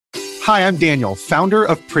Hi, I'm Daniel, founder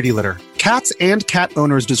of Pretty Litter. Cats and cat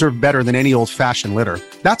owners deserve better than any old-fashioned litter.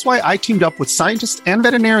 That's why I teamed up with scientists and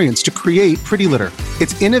veterinarians to create Pretty Litter.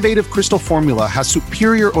 Its innovative crystal formula has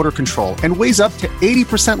superior odor control and weighs up to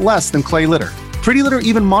 80% less than clay litter. Pretty Litter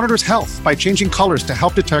even monitors health by changing colors to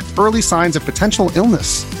help detect early signs of potential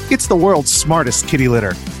illness. It's the world's smartest kitty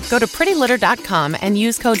litter. Go to prettylitter.com and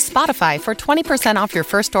use code SPOTIFY for 20% off your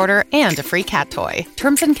first order and a free cat toy.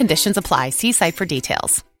 Terms and conditions apply. See site for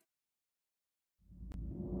details.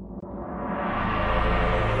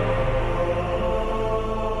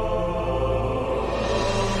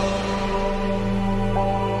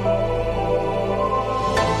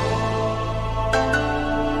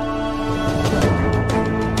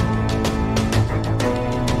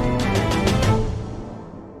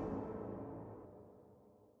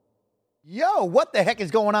 Yo, what the heck is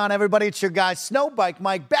going on, everybody? It's your guy, Snowbike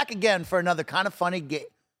Mike, back again for another Kind of Funny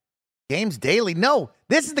Games Daily. No,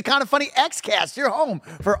 this is the Kind of Funny Xcast, your home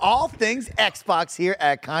for all things Xbox here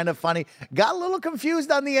at Kind of Funny. Got a little confused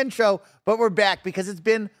on the intro, but we're back because it's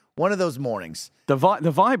been one of those mornings. The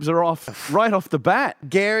vibes are off right off the bat.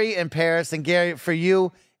 Gary and Paris, and Gary, for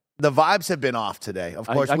you, the vibes have been off today. Of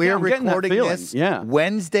course, we are recording this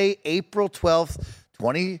Wednesday, April 12th,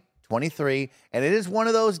 2023, and it is one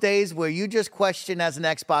of those days where you just question as an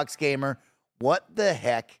Xbox gamer, what the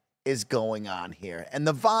heck is going on here? And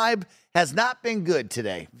the vibe has not been good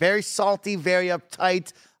today. Very salty, very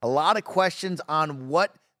uptight, a lot of questions on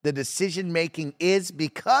what the decision-making is,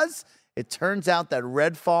 because it turns out that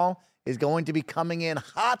Redfall is going to be coming in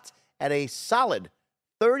hot at a solid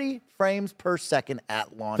 30 frames per second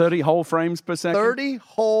at launch. 30 whole frames per second? 30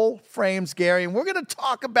 whole frames, Gary, and we're going to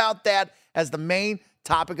talk about that as the main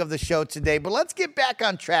topic of the show today. But let's get back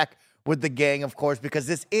on track with the gang, of course, because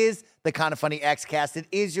this is the Kind of Funny Xcast. It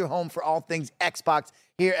is your home for all things Xbox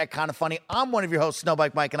here at Kind of Funny. I'm one of your hosts,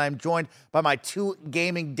 Snowbike Mike, and I'm joined by my two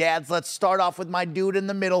gaming dads. Let's start off with my dude in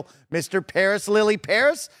the middle, Mr. Paris Lilly.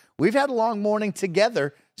 Paris, we've had a long morning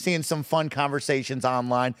together, seeing some fun conversations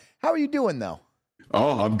online. How are you doing, though?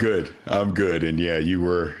 Oh, I'm good. I'm good. And yeah, you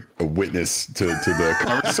were a witness to the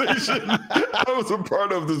conversation I was a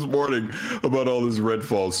part of this morning about all this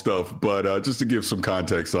Redfall stuff. But just to give some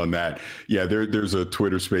context on that, yeah, there's a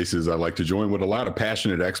Twitter Spaces I like to join with a lot of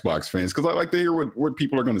passionate Xbox fans, because I like to hear what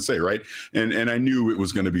people are going to say, right? And I knew it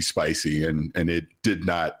was going to be spicy, and it did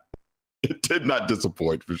not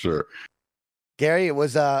disappoint for sure. Gary, it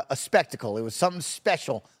was a spectacle. It was something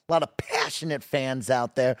special. A lot of passionate fans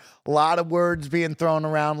out there. A lot of words being thrown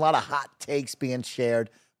around. A lot of hot takes being shared.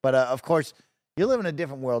 But, of course, you live in a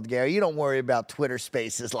different world, Gary. You don't worry about Twitter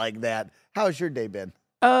Spaces like that. How's your day been?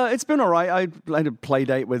 It's been all right. I had a play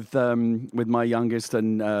date with my youngest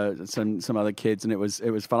and some other kids, and it was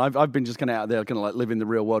fun. I've been just kind of out there, kind of like living the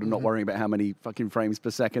real world and not worrying about how many fucking frames per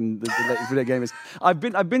second the latest video game is. I've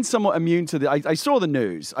been somewhat immune to the. I saw the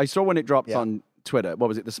news. I saw when it dropped on Twitter. What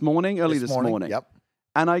was it? This morning? Early this morning. Yep.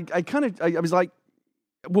 And I was like,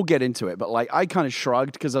 we'll get into it, but like I kind of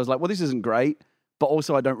shrugged, because I was like, well, this isn't great, but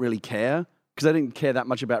also I don't really care, because I didn't care that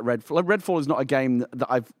much about Redfall. Like, Redfall is not a game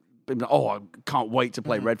that I've been, I can't wait to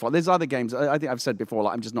play Redfall. There's other games, I think I've said before,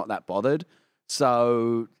 like I'm just not that bothered.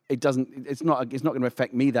 So it's not going to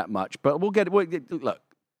affect me that much, but look,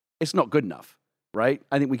 it's not good enough, right?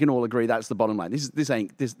 I think we can all agree that's the bottom line. This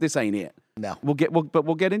ain't it. No. We'll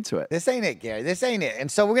get into it. This ain't it, Gary. This ain't it. And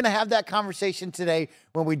so we're going to have that conversation today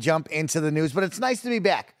when we jump into the news. But it's nice to be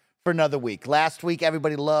back for another week. Last week,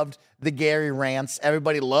 everybody loved the Gary rants.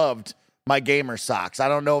 Everybody loved my gamer socks. I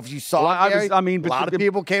don't know if you saw Gary. A lot of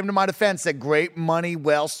people came to my defense, said great money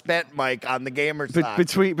well spent, Mike, on the gamer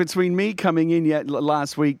socks. Between me coming in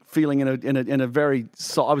last week feeling in a very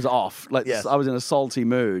I was off. I was in a salty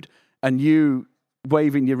mood, and you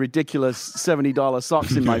waving your ridiculous $70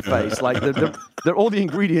 socks in my face. Like all the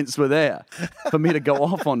ingredients were there for me to go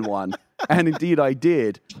off on one. And indeed I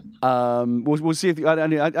did. We'll see if I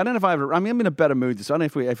don't know if I ever, I'm in a better mood. So I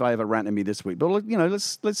don't know if I ever rant at me this week, but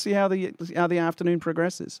let's see how the afternoon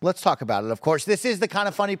progresses. Let's talk about it. Of course, this is the Kind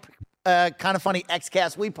of Funny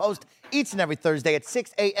Xcast. We post each and every Thursday at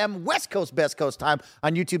 6 a.m. West Coast, Best Coast time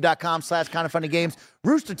on youtube.com/kindoffunnygames,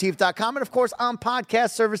 roosterteeth.com, and of course on podcast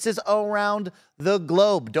services around the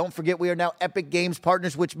globe. Don't forget, we are now Epic Games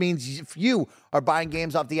partners, which means if you are buying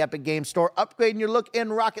games off the Epic Games Store, upgrading your look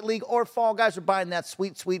in Rocket League or Fall Guys, or buying that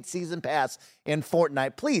sweet, sweet season pass in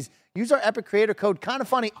Fortnite, please use our Epic creator code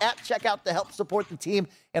KINDOFFUNNY at checkout to help support the team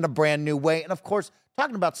in a brand new way. And of course,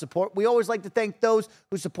 talking about support, we always like to thank those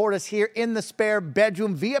who support us here in the spare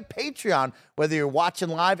bedroom via Patreon. Whether you're watching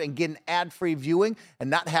live and getting ad-free viewing and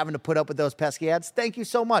not having to put up with those pesky ads, thank you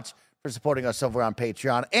so much for supporting us over on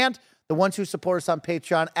Patreon. And the ones who support us on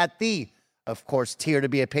Patreon at the, of course, tier to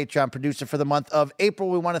be a Patreon producer for the month of April.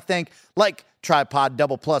 We want to thank Tripod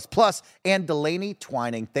Double Plus Plus and Delaney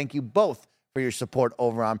Twining. Thank you both for your support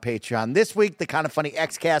over on Patreon. This week, the Kind of Funny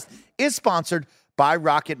Xcast is sponsored by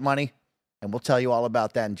Rocket Money, and we'll tell you all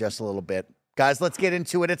about that in just a little bit. Guys, let's get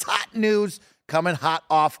into it. It's hot news coming hot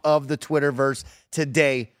off of the Twitterverse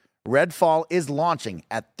today. Redfall is launching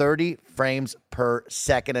at 30 frames per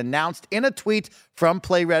second. Announced in a tweet from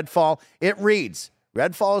Play Redfall, it reads,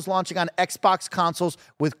 Redfall is launching on Xbox consoles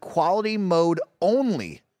with quality mode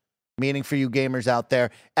only, meaning for you gamers out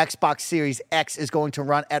there, Xbox Series X is going to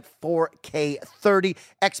run at 4K 30.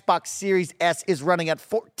 Xbox Series S is running at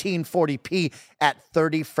 1440p at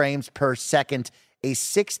 30 frames per second. A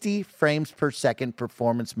 60 frames per second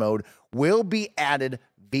performance mode will be added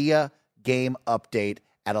via game update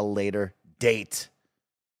at a later date.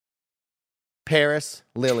 Paris,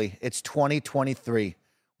 Lily, it's 2023.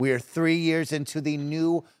 We are 3 years into the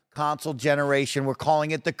new console generation. We're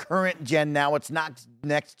calling it the current gen now. It's not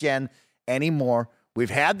next gen anymore.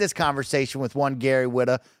 We've had this conversation with one Gary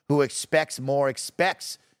Whitta who expects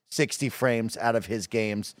 60 frames out of his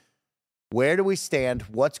games. Where do we stand?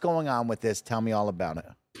 What's going on with this? Tell me all about it.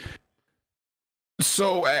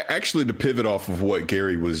 So actually, to pivot off of what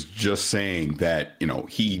Gary was just saying, that,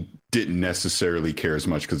 he didn't necessarily care as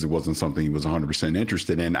much because it wasn't something he was 100%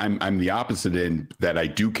 interested in. I'm the opposite end, that I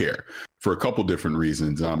do care for a couple different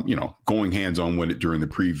reasons. Going hands-on with it during the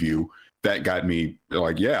preview, that got me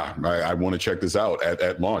like, yeah, I want to check this out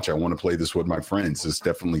at launch. I want to play this with my friends. This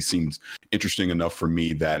definitely seems interesting enough for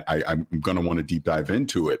me that I'm going to want to deep dive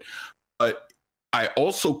into it. But I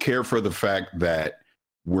also care for the fact that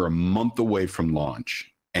we're a month away from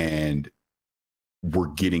launch and we're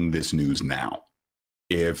getting this news now.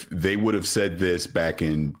 If they would have said this back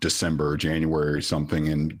in December or January or something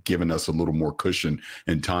and given us a little more cushion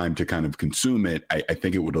and time to kind of consume it, I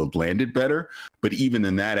think it would have landed better. But even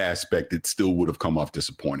in that aspect, it still would have come off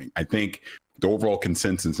disappointing. I think the overall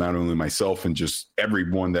consensus, not only myself and just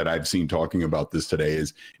everyone that I've seen talking about this today,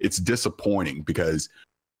 is it's disappointing because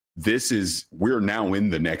we're now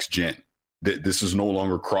in the next gen. This is no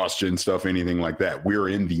longer cross-gen stuff, anything like that. We're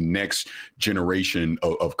in the next generation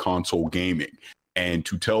of console gaming. And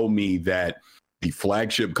to tell me that the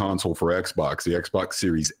flagship console for Xbox, the Xbox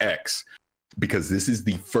Series X, because this is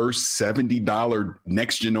the first $70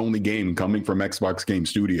 next-gen only game coming from Xbox Game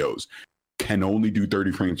Studios, can only do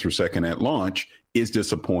 30 frames per second at launch, is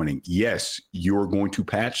disappointing. Yes, you're going to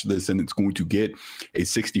patch this and it's going to get a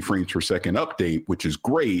 60 frames per second update, which is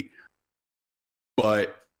great,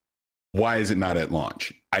 but why is it not at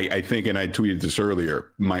launch? I think, and I tweeted this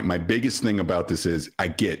earlier, my biggest thing about this is I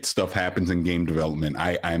get stuff happens in game development.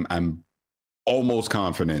 I'm almost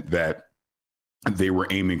confident that they were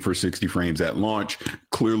aiming for 60 frames at launch.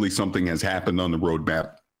 Clearly something has happened on the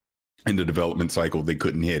roadmap in the development cycle. They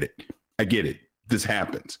couldn't hit it. I get it. This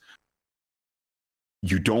happens.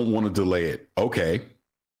 You don't want to delay it. Okay.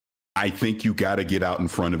 I think you got to get out in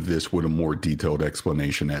front of this with a more detailed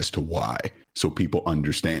explanation as to why, so people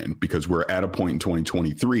understand, because we're at a point in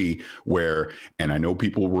 2023 where, and I know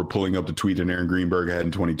people were pulling up the tweet that Aaron Greenberg had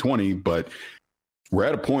in 2020, but we're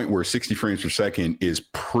at a point where 60 frames per second is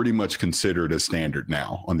pretty much considered a standard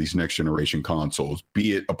now on these next generation consoles,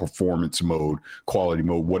 be it a performance mode, quality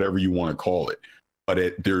mode, whatever you want to call it. But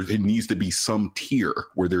it needs to be some tier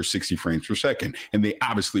where there's 60 frames per second. And they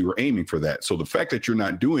obviously were aiming for that. So the fact that you're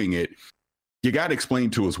not doing it, you got to explain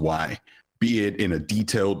to us why, be it in a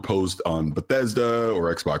detailed post on Bethesda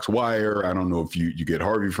or Xbox Wire. I don't know if you get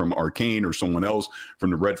Harvey from Arcane or someone else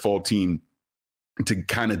from the Redfall team to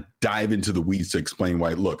kind of dive into the weeds to explain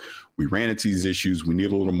why. Look, we ran into these issues. We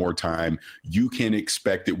need a little more time. You can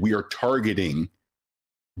expect that we are targeting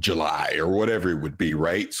July or whatever it would be,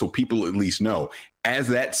 right? So people at least know. As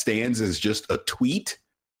that stands as just a tweet,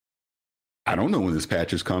 I don't know when this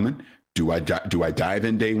patch is coming. Do I dive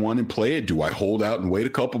in day one and play it? Do I hold out and wait a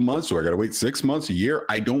couple months? Do I got to wait 6 months, a year?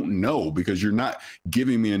 I don't know, because you're not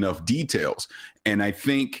giving me enough details. And I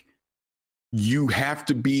think you have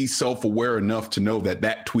to be self-aware enough to know that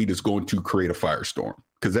that tweet is going to create a firestorm,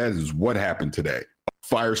 because that is what happened today.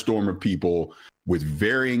 A firestorm of people with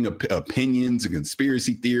varying opinions and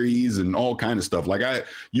conspiracy theories and all kind of stuff. Like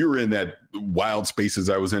you were in that wild spaces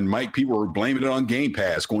I was in, Mike. People were blaming it on Game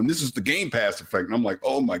Pass, going, this is the Game Pass effect. And I'm like,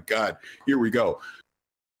 oh my God, here we go.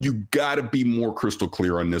 You got to be more crystal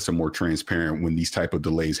clear on this and more transparent when these type of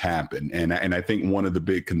delays happen. And I think one of the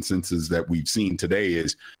big consensus that we've seen today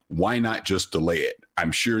is, why not just delay it?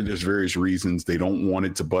 I'm sure there's various reasons. They don't want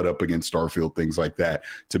it to butt up against Starfield, things like that.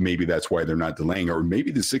 To maybe that's why they're not delaying, or maybe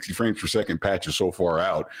the 60 frames per second patch is so far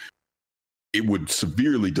out. it would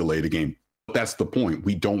severely delay the game. That's the point.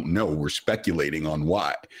 We don't know. We're speculating on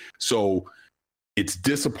why. So it's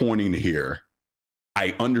disappointing to hear.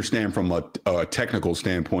 I understand from a technical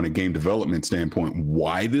standpoint, a game development standpoint,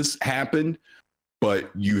 why this happened,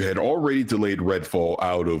 but you had already delayed Redfall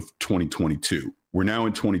out of 2022. We're now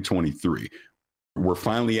in 2023. We're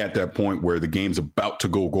finally at that point where the game's about to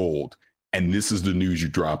go gold, and this is the news you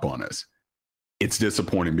drop on us. It's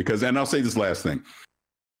disappointing because, and I'll say this last thing.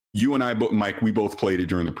 You and I, Mike, we both played it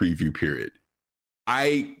during the preview period.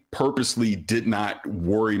 I purposely did not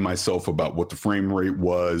worry myself about what the frame rate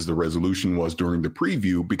was, the resolution was during the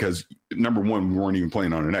preview, because number one, we weren't even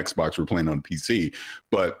playing on an Xbox, we were playing on a PC,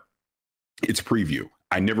 but it's preview.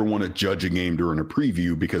 I never want to judge a game during a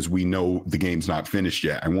preview because we know the game's not finished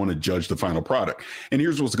yet. I want to judge the final product. And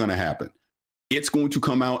here's what's going to happen. It's going to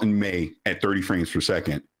come out in May at 30 frames per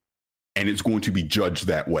second. And it's going to be judged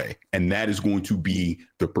that way. And that is going to be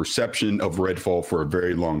the perception of Redfall for a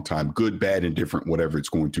very long time. Good, bad, indifferent, whatever it's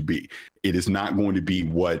going to be. It is not going to be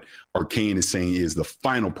what Arcane is saying is the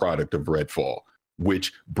final product of Redfall,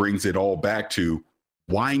 which brings it all back to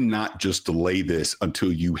why not just delay this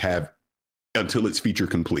until it's feature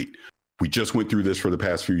complete. We just went through this for the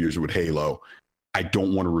past few years with Halo. I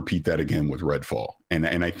don't want to repeat that again with Redfall. And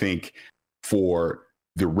I think for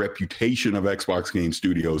the reputation of Xbox Game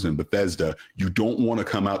Studios and Bethesda, you don't want to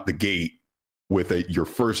come out the gate with your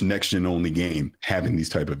first next-gen only game having these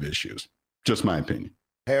type of issues. Just my opinion.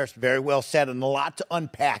 Paris, very well said, and a lot to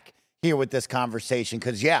unpack here with this conversation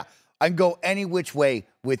because, yeah, I can go any which way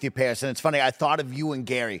with you, Paris. And it's funny, I thought of you and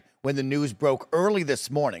Gary when the news broke early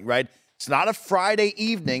this morning, right? It's not a Friday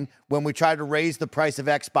evening when we tried to raise the price of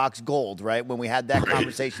Xbox Gold, right? When we had that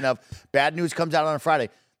conversation of bad news comes out on a Friday.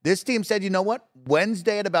 This team said, you know what?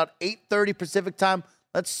 Wednesday at about 8:30 Pacific time,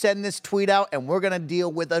 let's send this tweet out, and we're going to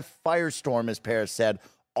deal with a firestorm, as Paris said,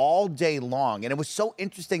 all day long. And it was so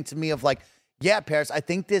interesting to me of like, yeah, Paris, I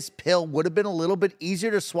think this pill would have been a little bit easier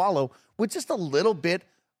to swallow with just a little bit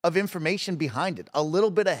of information behind it, a little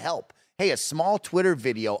bit of help. Hey, a small Twitter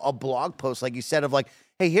video, a blog post, like you said, of like,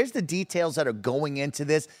 hey, here's the details that are going into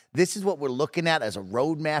this. This is what we're looking at as a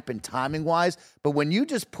roadmap and timing-wise. But when you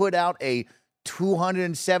just put out a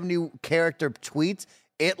 270 character tweets,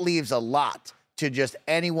 it leaves a lot to just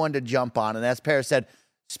anyone to jump on. And as Paris said,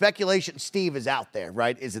 speculation, Steve, is out there,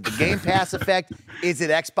 right? Is it the Game Pass effect? Is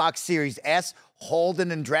it Xbox Series S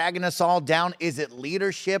holding and dragging us all down? Is it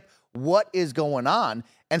leadership? What is going on?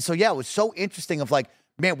 And so, yeah, it was so interesting of like,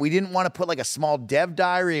 man, we didn't want to put like a small dev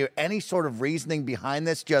diary or any sort of reasoning behind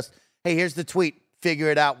this. Just, hey, here's the tweet.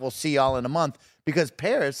 Figure it out. We'll see y'all in a month. Because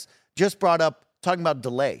Paris just brought up talking about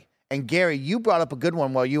delay. And Gary, you brought up a good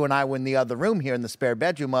one while you and I were in the other room here in the spare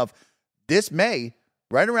bedroom of this May,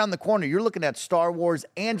 right around the corner, you're looking at Star Wars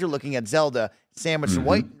and you're looking at Zelda sandwiched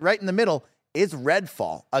right in the middle is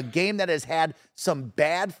Redfall, a game that has had some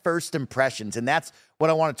bad first impressions. And that's what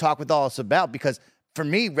I want to talk with all of us about because for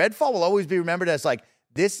me, Redfall will always be remembered as like,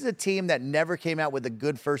 this is a team that never came out with a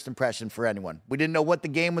good first impression for anyone. We didn't know what the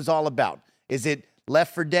game was all about. Is it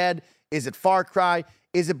Left 4 Dead? Is it Far Cry?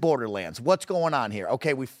 Is it Borderlands? What's going on here?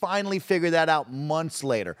 Okay, we finally figured that out months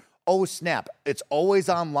later. Oh, snap. It's always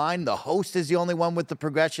online. The host is the only one with the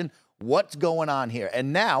progression. What's going on here?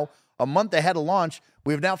 And now, a month ahead of launch,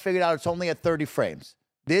 we've now figured out it's only at 30 frames.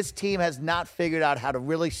 This team has not figured out how to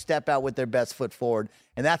really step out with their best foot forward,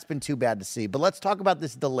 and that's been too bad to see. But let's talk about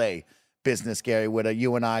this delay business, Gary, with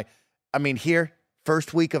you and I. I mean, here,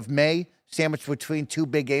 first week of May, sandwiched between two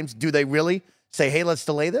big games. Do they really say, hey, let's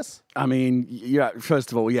delay this? I mean, yeah,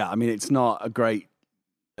 first of all, yeah. I mean, it's not a great...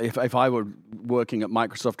 If I were working at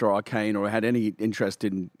Microsoft or Arcane or had any interest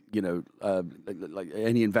in, like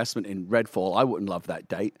any investment in Redfall, I wouldn't love that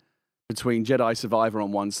date. Between Jedi Survivor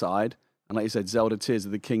on one side and, like you said, Zelda Tears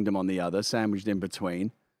of the Kingdom on the other, sandwiched in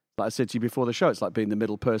between. Like I said to you before the show, it's like being the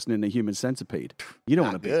middle person in a human centipede. You don't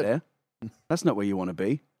want to be there. That's not where you want to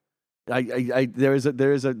be. There is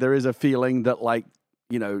a feeling that, like,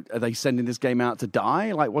 are they sending this game out to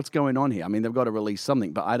die? Like, what's going on here? I mean, they've got to release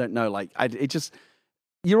something, but I don't know. Like,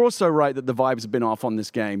 you're also right that the vibes have been off on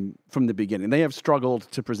this game from the beginning. They have struggled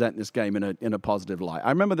to present this game in a positive light. I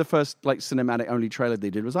remember the first like cinematic only trailer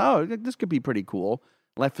they did was, oh, this could be pretty cool.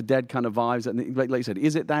 Left 4 Dead kind of vibes. And like you said,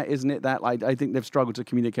 is it that? Isn't it that? Like, I think they've struggled to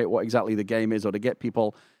communicate what exactly the game is or to get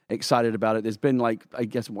people excited about it. There's been like, I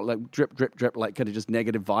guess, like drip, like kind of just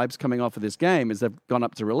negative vibes coming off of this game as they've gone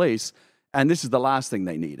up to release. And this is the last thing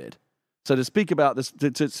they needed. So to speak about this,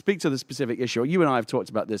 to speak to the specific issue, you and I have talked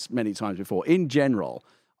about this many times before. In general,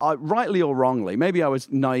 rightly or wrongly, maybe I was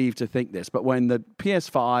naive to think this, but when the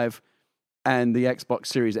PS5 and the Xbox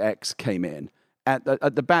Series X came in, at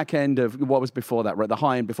the back end of what was before that, right? The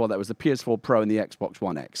high end before that was the PS4 Pro and the Xbox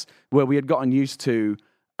One X, where we had gotten used to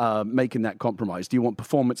making that compromise. Do you want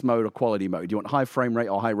performance mode or quality mode? Do you want high frame rate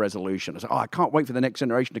or high resolution? I was like, I can't wait for the next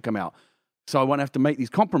generation to come out. So I won't have to make these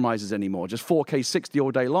compromises anymore. Just 4K 60 all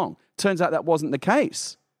day long. Turns out that wasn't the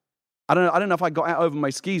case. I don't know if I got out over my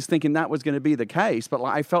skis thinking that was going to be the case, but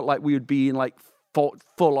like I felt like we would be in like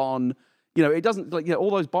full on. It doesn't like all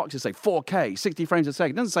those boxes say 4K, 60 frames a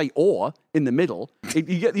second. It doesn't say or in the middle.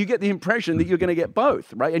 You get the impression that you're going to get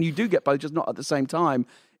both, right? And you do get both, just not at the same time.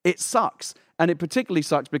 It sucks. And it particularly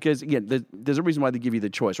sucks because, again, there's a reason why they give you the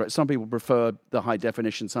choice, right? Some people prefer the high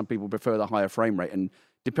definition. Some people prefer the higher frame rate. And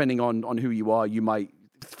depending on who you are, you might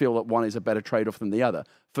feel that one is a better trade-off than the other.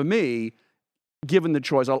 For me, given the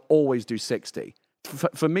choice, I'll always do 60.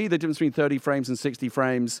 For me, the difference between 30 frames and 60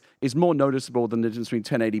 frames is more noticeable than the difference between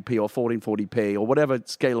 1080p or 1440p or whatever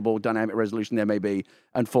scalable dynamic resolution there may be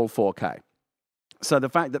and full 4K. So the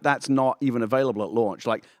fact that that's not even available at launch,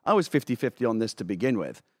 like I was 50-50 on this to begin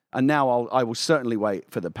with, and now I will certainly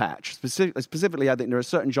wait for the patch. Specifically, I think there are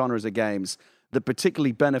certain genres of games that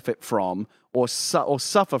particularly benefit from or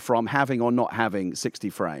suffer from having or not having 60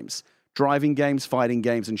 frames. Driving games, fighting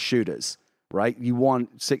games, and shooters. Right, you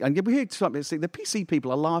want and we hear something. The PC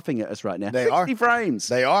people are laughing at us right now. They 60 frames.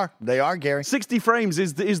 They are, Gary. 60 frames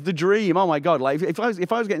is the dream. Oh my god! Like if I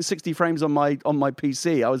was getting 60 frames on my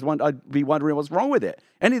PC, I'd be wondering what's wrong with it.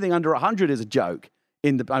 Anything under 100 is a joke.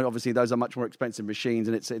 Obviously those are much more expensive machines,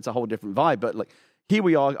 and it's a whole different vibe. But like here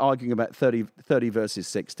we are arguing about 30 versus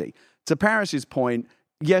 60. To Paris's point,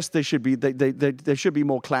 yes, there should be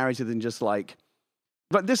more clarity than just like.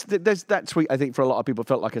 But that tweet, I think, for a lot of people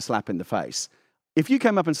felt like a slap in the face. If you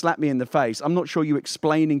came up and slapped me in the face, I'm not sure you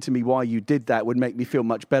explaining to me why you did that would make me feel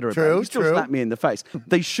much better about it. You still slap me in the face.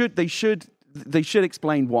 They should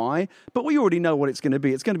explain why, but we already know what it's going to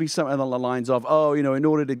be. It's going to be something along the lines of, in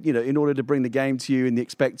order to bring the game to you in the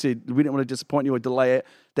expected, we didn't want to disappoint you or delay it.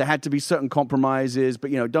 There had to be certain compromises,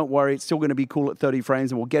 but don't worry, it's still going to be cool at 30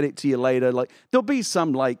 frames, and we'll get it to you later. Like there'll be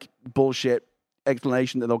some like bullshit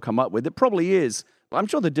explanation that they'll come up with. It probably is. I'm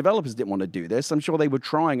sure the developers didn't want to do this. I'm sure they were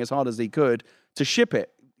trying as hard as they could to ship it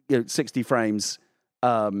 60 frames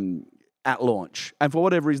at launch. And for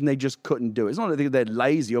whatever reason, they just couldn't do it. It's not that they're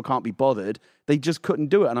lazy or can't be bothered. They just couldn't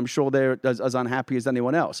do it. And I'm sure they're as unhappy as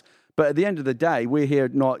anyone else. But at the end of the day, we're here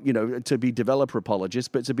not to be developer apologists,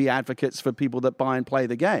 but to be advocates for people that buy and play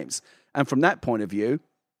the games. And from that point of view,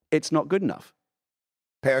 it's not good enough.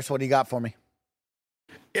 Paris, what do you got for me?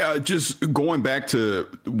 Yeah, just going back to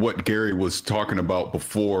what Gary was talking about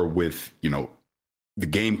before with, the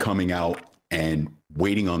game coming out and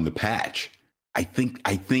waiting on the patch. I think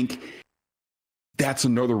that's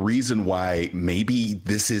another reason why maybe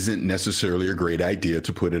this isn't necessarily a great idea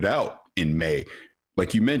to put it out in May.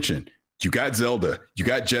 Like you mentioned, you got Zelda, you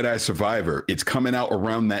got Jedi Survivor. It's coming out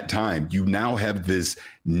around that time. You now have this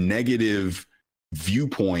negative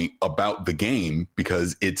viewpoint about the game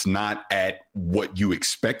because it's not at what you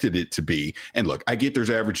expected it to be. And look, I get there's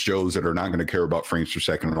average Joes that are not going to care about frames per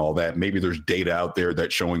second and all that. Maybe there's data out there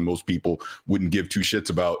that's showing most people wouldn't give two shits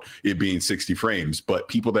about it being 60 frames. But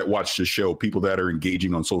people that watch the show, people that are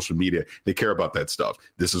engaging on social media, they care about that stuff.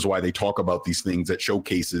 This is why they talk about these things at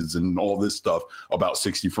showcases and all this stuff about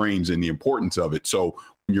 60 frames and the importance of it. So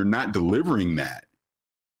when you're not delivering that,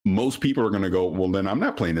 most people are going to go, well, then I'm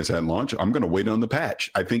not playing this at launch. I'm going to wait on the patch.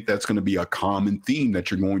 I think that's going to be a common theme that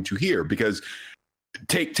you're going to hear because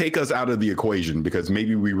take us out of the equation because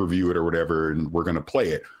maybe we review it or whatever and we're going to play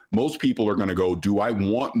it. Most people are going to go, do I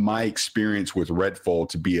want my experience with Redfall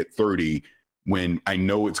to be at 30 when I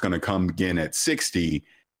know it's going to come again at 60?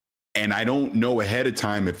 And I don't know ahead of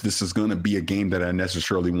time if this is going to be a game that I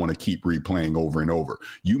necessarily want to keep replaying over and over.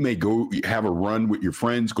 You may go have a run with your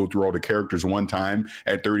friends, go through all the characters one time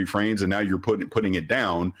at 30 frames, and now you're putting it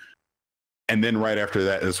down. And then right after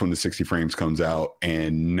that, that's when the 60 frames comes out,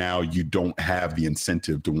 and now you don't have the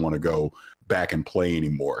incentive to want to go back and play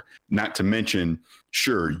anymore. Not to mention,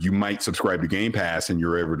 sure, you might subscribe to Game Pass and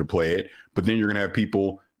you're able to play it, but then you're going to have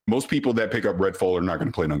people. Most people that pick up Redfall are not going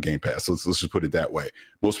to play it on Game Pass. Let's just put it that way.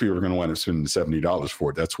 Most people are going to want to spend $70 for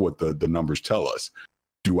it. That's what the numbers tell us.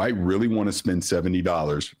 Do I really want to spend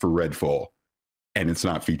 $70 for Redfall and it's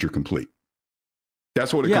not feature complete?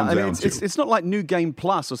 That's what it comes down to. It's not like New Game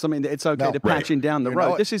Plus or something that it's okay to patch in down the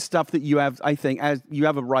road. This is stuff that you have, I think, as you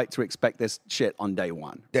have a right to expect this shit on day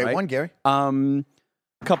one. Day one, Gary.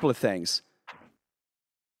 Couple of things.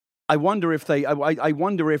 I wonder if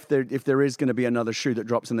there is going to be another shoe that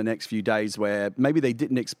drops in the next few days where maybe they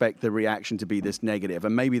didn't expect the reaction to be this negative,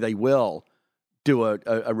 and maybe they will do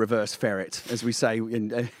a reverse ferret, as we say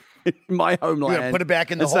my homeland. You're gonna put it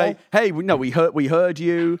back in the and hole? say, hey, we heard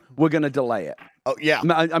you. We're going to delay it. Oh, yeah.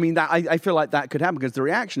 I mean, I feel like that could happen because the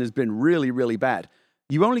reaction has been really, really bad.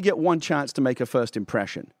 You only get one chance to make a first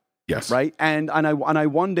impression. Yes. Right. And I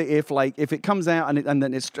wonder if it comes out and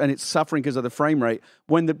then it's suffering because of the frame rate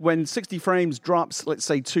when 60 frames drops, let's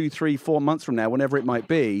say 2, 3, 4 months from now, whenever it might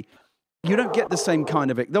be, you don't get the same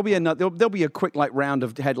kind of it. There'll be a quick round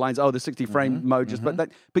of headlines. Oh, the 60 frame mode just,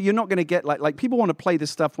 but you're not going to get like people want to play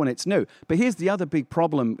this stuff when it's new. But here's the other big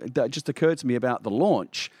problem that just occurred to me about the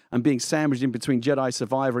launch and being sandwiched in between Jedi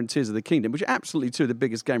Survivor and Tears of the Kingdom, which are absolutely two of the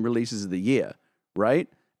biggest game releases of the year, right?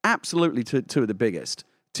 Absolutely two of the biggest.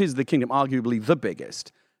 Tears of the Kingdom, arguably the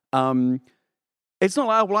biggest. It's not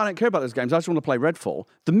like, well, I don't care about those games. I just want to play Redfall.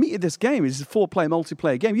 The meat of this game is a 4-player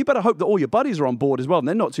multiplayer game. You better hope that all your buddies are on board as well, and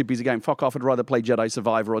they're not too busy going, fuck off, I'd rather play Jedi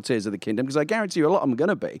Survivor or Tears of the Kingdom, because I guarantee you a lot of them are going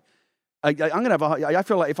to be. I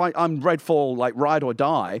feel like if I'm Redfall, like, ride or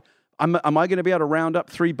die, am I going to be able to round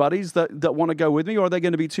up 3 buddies that want to go with me, or are they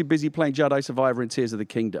going to be too busy playing Jedi Survivor and Tears of the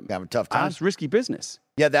Kingdom? You have a tough time. It's risky business.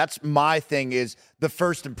 Yeah, that's my thing is the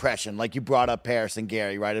first impression, like you brought up Paris and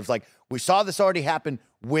Gary, right? It's like, we saw this already happen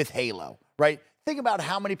with Halo, right? Think about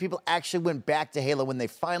how many people actually went back to Halo when they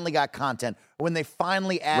finally got content, or when they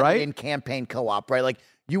finally added in campaign co-op, right? Like,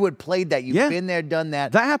 you would played that. You've been there, done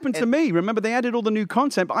that. That happened to me. Remember, they added all the new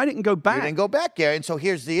content, but I didn't go back. You didn't go back, Gary. And so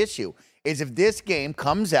here's the issue, is if this game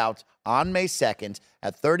comes out on May 2nd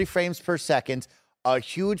at 30 frames per second, a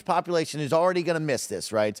huge population is already going to miss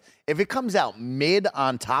this, right? If it comes out mid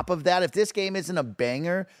on top of that, if this game isn't a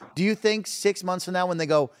banger, do you think 6 months from now when they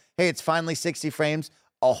go, hey, it's finally 60 frames,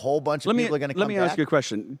 a whole bunch of people are going to come back? Let me ask you a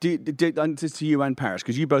question. To you and Paris,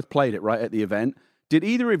 because you both played it, right, at the event. Did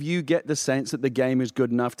either of you get the sense that the game is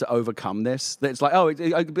good enough to overcome this? That it's like,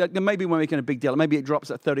 maybe we're making a big deal. Maybe it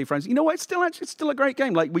drops at 30 frames. You know what? It's still a great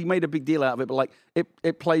game. Like, we made a big deal out of it, but like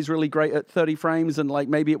it plays really great at 30 frames, and like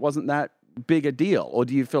maybe it wasn't that big a deal. Or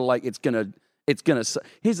do you feel like it's gonna?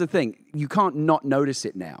 Here's the thing: you can't not notice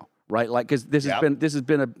it now, right? Like, because this has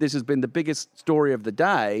been the biggest story of the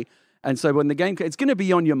day. And so when the game, it's going to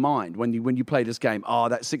be on your mind when you play this game. Oh,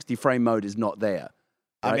 that 60 frame mode is not there.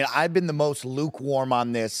 Right? I mean, I've been the most lukewarm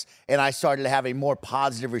on this, and I started to have a more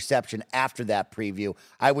positive reception after that preview.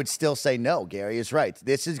 I would still say no, Gary is right.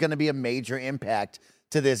 This is going to be a major impact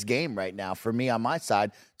to this game right now for me on my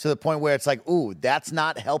side, to the point where it's like, ooh, that's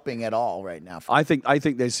not helping at all right now. I think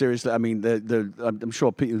they're seriously. I mean, I'm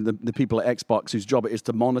sure the people at Xbox whose job it is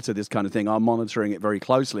to monitor this kind of thing are monitoring it very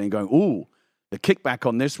closely and going, ooh, the kickback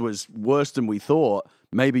on this was worse than we thought.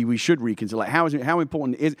 Maybe we should reconsider. Like, how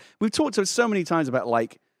important is? We've talked to so many times about,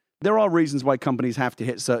 like, there are reasons why companies have to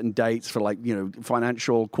hit certain dates for, like, you know,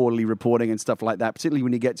 financial quarterly reporting and stuff like that, particularly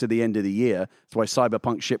when you get to the end of the year. That's why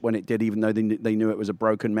Cyberpunk shipped when it did, even though they knew it was a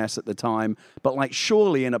broken mess at the time. But, like,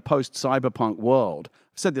 surely in a post-Cyberpunk world,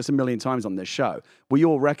 I've said this a million times on this show, we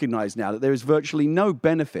all recognize now that there is virtually no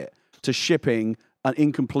benefit to shipping an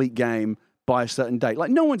incomplete game by a certain date.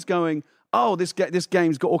 Like, no one's going, oh, this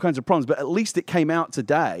game's got all kinds of problems, but at least it came out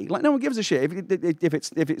today. Like, no one gives a shit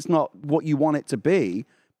if it's not what you want it to be.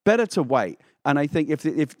 Better to wait. And I think if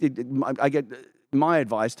I get my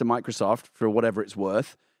advice to Microsoft, for whatever it's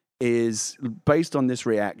worth, is based on this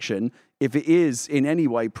reaction. If it is in any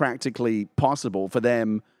way practically possible for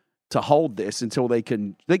them to hold this until they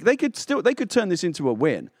could turn this into a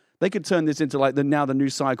win. They could turn this into, like, now the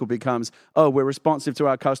news cycle becomes, oh, we're responsive to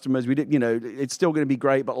our customers. We did, it's still going to be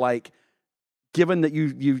great, but, like, given that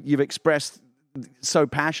you've expressed so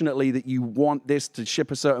passionately that you want this to ship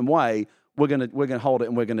a certain way, we're gonna hold it,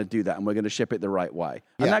 and we're gonna do that, and we're gonna ship it the right way,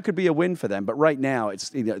 and that could be a win for them. But right now, it's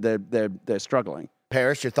they're struggling.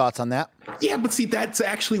 Paris, your thoughts on that? Yeah, but see, that's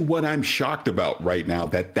actually what I'm shocked about right now.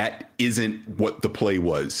 That isn't what the play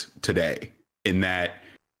was today. In that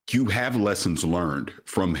you have lessons learned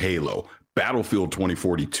from Halo, Battlefield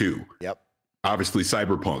 2042. Yep. Obviously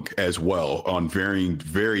Cyberpunk as well on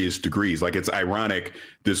various degrees. Like, it's ironic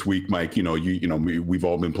this week, Mike, we've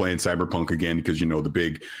all been playing Cyberpunk again because, the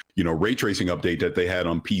big, ray tracing update that they had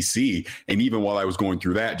on PC. And even while I was going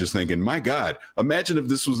through that, just thinking, my God, imagine if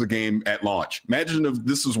this was a game at launch. Imagine if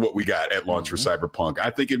this is what we got at launch for Cyberpunk.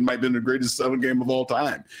 I think it might have been the greatest selling game of all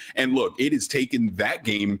time. And look, it has taken that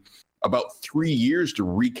game about 3 years to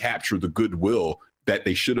recapture the goodwill that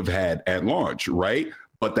they should have had at launch, right?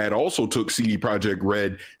 But that also took CD Projekt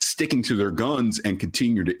Red sticking to their guns and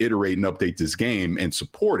continue to iterate and update this game and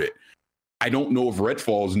support it. I don't know if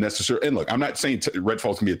Redfall is necessary. And look, I'm not saying Redfall is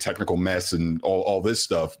going to be a technical mess and all this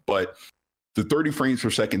stuff, but the 30 frames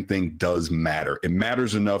per second thing does matter. It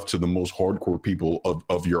matters enough to the most hardcore people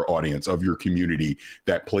of your audience, of your community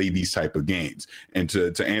that play these type of games. And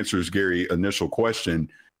to answer Gary's initial question,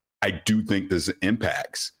 I do think this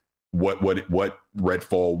impacts what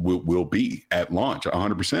Redfall will be at launch.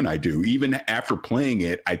 100% I do. Even after playing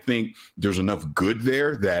it, I think there's enough good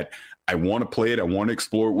there that I want to play it. I want to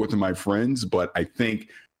explore it with my friends. But I think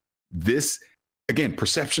this, again,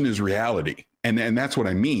 perception is reality. And that's what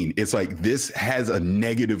I mean. It's like this has a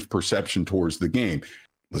negative perception towards the game.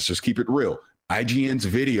 Let's just keep it real. IGN's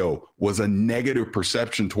video was a negative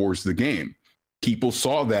perception towards the game. People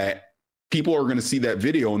saw that. People are going to see that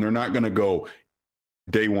video and they're not going to go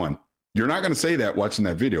day one. You're not going to say that watching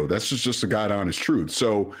that video. That's just a God honest truth.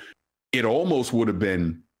 So it almost would have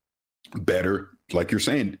been better, like you're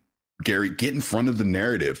saying, Gary, get in front of the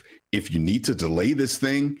narrative. If you need to delay this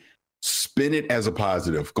thing, spin it as a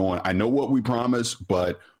positive, going, I know what we promised,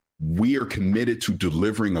 but we are committed to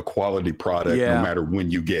delivering a quality product no matter when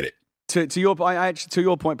you get it. To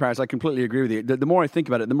your point, Paris, I completely agree with you. The more I think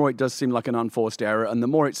about it, the more it does seem like an unforced error, and the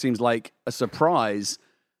more it seems like a surprise.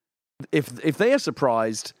 If they are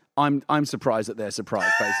surprised, I'm surprised that they're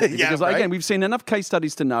surprised, basically. Because again, we've seen enough case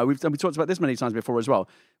studies to know. We've talked about this many times before as well.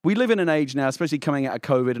 We live in an age now, especially coming out of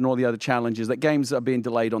COVID and all the other challenges, that games are being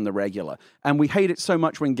delayed on the regular. And we hate it so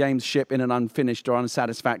much when games ship in an unfinished or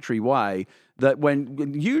unsatisfactory way that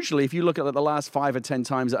usually if you look at the last 5 or 10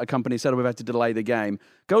 times that a company said, we've had to delay the game,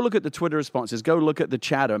 go look at the Twitter responses, go look at the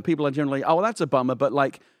chatter, and people are generally, oh, well, that's a bummer, but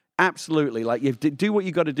like, absolutely. Like, you do what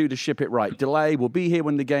you got to do to ship it right. Delay, we'll be here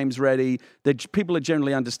when the game's ready. People are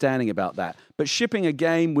generally understanding about that. But shipping a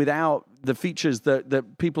game without the features that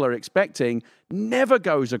people are expecting never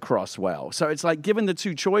goes across well. So it's like, given the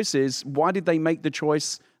two choices, why did they make the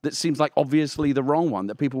choice that seems like obviously the wrong one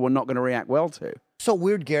that people were not going to react well to? So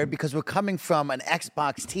weird, Garrett, because we're coming from an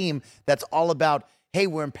Xbox team that's all about, hey,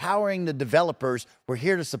 we're empowering the developers, we're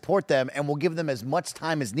here to support them, and we'll give them as much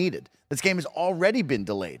time as needed. This game has already been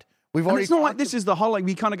delayed. It's not like this is the whole, like,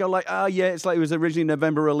 we kind of go like, it's like it was originally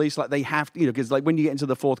November release, like they have to, because like when you get into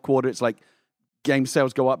the fourth quarter, it's like game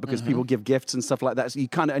sales go up because people give gifts and stuff like that. So you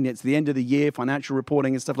kind of, and it's the end of the year, financial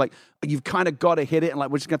reporting and stuff like, you've kind of got to hit it, and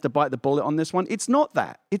like, we're just going to have to bite the bullet on this one. It's not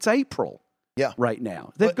that. It's April. Yeah. Right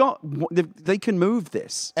now. They can move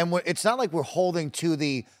this. And it's not like we're holding to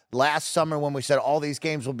the last summer when we said all these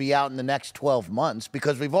games will be out in the next 12 months,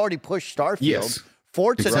 because we've already pushed Starfield. Yes.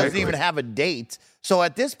 Forza doesn't even have a date. So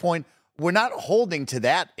at this point, we're not holding to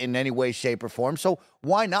that in any way, shape, or form. So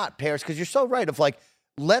why not, Paris? Because you're so right of like,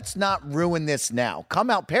 let's not ruin this now. Come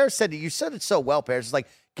out. Paris said it. You said it so well, Paris. It's like,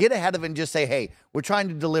 get ahead of it and just say, hey, we're trying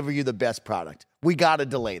to deliver you the best product. We got to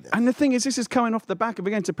delay this. And the thing is, this is coming off the back of,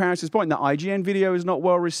 again, to Paris's point, the IGN video is not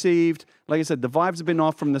well received. Like I said, the vibes have been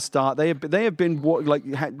off from the start. They have been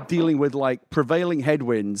like dealing with like prevailing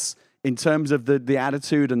headwinds in terms of the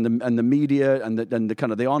attitude and the media and the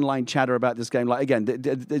kind of the online chatter about this game. Like, again,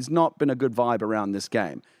 there's not been a good vibe around this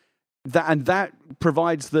game. That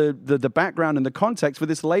provides the background and the context for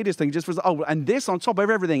this latest thing. Just was, and this on top of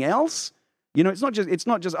everything else. You know, it's not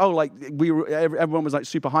just like everyone was like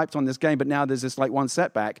super hyped on this game, but now there's this like one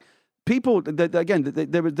setback. People,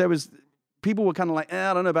 there was people were kind of like,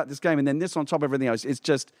 I don't know about this game, and then this on top of everything else. It's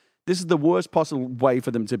just, this is the worst possible way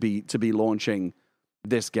for them to be launching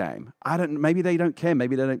this game. Maybe they don't care.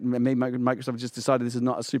 Maybe Microsoft just decided this is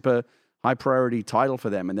not a super high priority title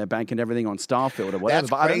for them, and they're banking everything on Starfield or whatever. That's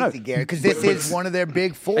but crazy, I don't know, Gary, because this is one of their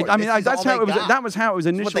big four. I mean, that's how it was. That was how it was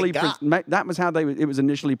initially. That was how it was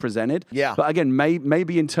initially presented. Yeah. But again,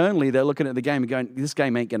 maybe internally they're looking at the game and going, "This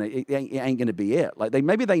game ain't gonna be it." Like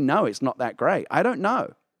maybe they know it's not that great. I don't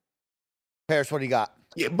know. Paris, what do you got?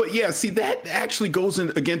 Yeah, see, that actually goes in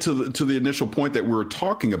again to the initial point that we were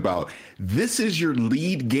talking about. This is your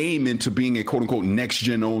lead game into being a quote unquote next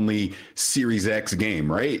gen only Series X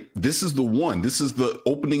game, right? This is the one. This is the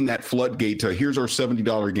opening that floodgate to here's our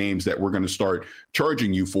 $70 games that we're going to start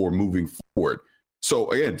charging you for moving forward.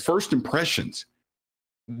 So again, first impressions.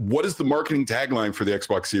 What is the marketing tagline for the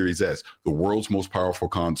Xbox Series S? The world's most powerful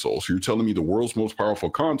console. So you're telling me the world's most powerful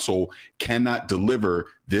console cannot deliver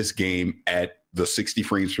this game at the 60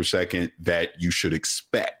 frames per second that you should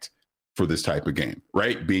expect for this type of game,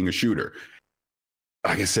 right? Being a shooter.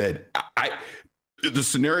 Like I said, the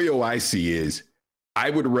scenario I see is I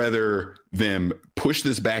would rather them push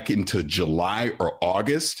this back into July or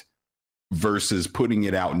August versus putting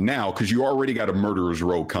it out now, because you already got a murderer's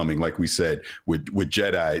row coming, like we said, with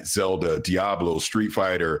Jedi, Zelda, Diablo, Street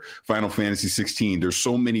Fighter, Final Fantasy 16. There's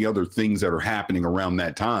so many other things that are happening around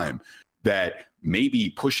that time that maybe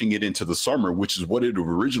pushing it into the summer, which is what it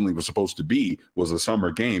originally was supposed to be, was a summer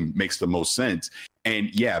game, makes the most sense. And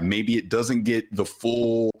yeah, maybe it doesn't get the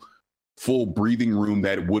full breathing room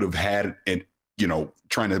that it would have had, and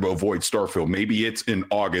trying to avoid Starfield. Maybe it's in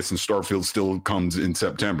August and Starfield still comes in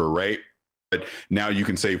September, right? But now you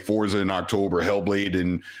can say Forza in October, Hellblade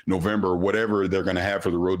in November, whatever they're going to have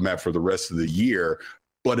for the roadmap for the rest of the year.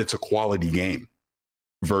 But it's a quality game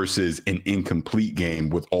versus an incomplete game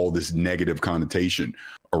with all this negative connotation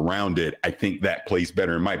around it. I think that plays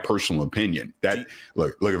better in my personal opinion. That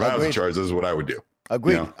look, if I was in charge, this is what I would do.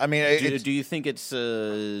 Agreed. You know? I mean, do you think it's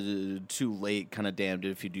too late, kind of damned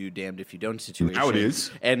if you do, damned if you don't situation? Now it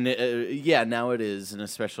is. And yeah, now it is. And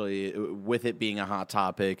especially with it being a hot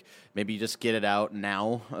topic, maybe you just get it out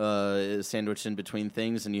now, sandwiched in between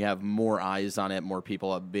things, and you have more eyes on it, more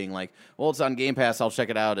people being like, well, it's on Game Pass, I'll check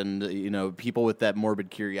it out. And, people with that morbid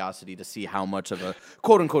curiosity to see how much of a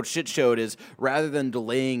quote-unquote shit show it is, rather than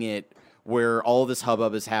delaying it where all this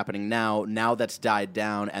hubbub is happening now that's died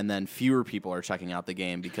down, and then fewer people are checking out the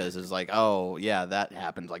game because it's like, oh, yeah, that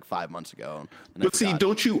happened like 5 months ago. But see,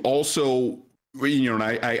 don't you also, and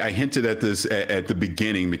I hinted at this at the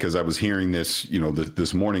beginning because I was hearing this,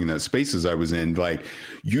 this morning in that spaces I was in, like,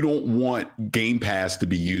 you don't want Game Pass to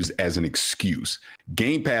be used as an excuse.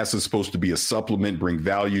 Game Pass is supposed to be a supplement, bring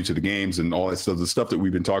value to the games and all that stuff, the stuff that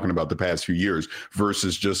we've been talking about the past few years,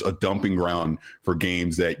 versus just a dumping ground for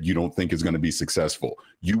games that you don't think is going to be successful.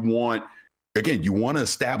 You want to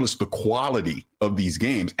establish the quality of these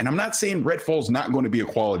games. And I'm not saying Redfall's not going to be a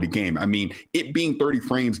quality game. I mean, it being 30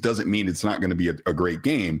 frames doesn't mean it's not going to be a great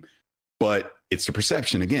game, but it's the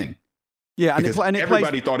perception again. Yeah, and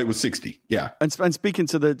everybody thought it was 60. Yeah, and speaking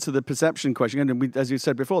to the perception question, and as you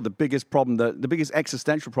said before, the biggest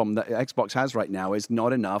existential problem that Xbox has right now is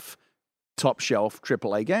not enough top shelf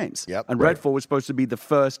AAA games. Yep. And Redfall was supposed to be the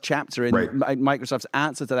first chapter in Microsoft's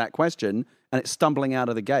answer to that question, and it's stumbling out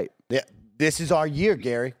of the gate. Yeah. This is our year,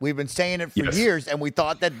 Gary. We've been saying it for years, and we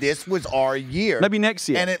thought that this was our year. Maybe next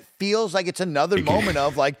year. And it feels like it's another moment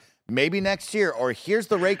of like, maybe next year, or here's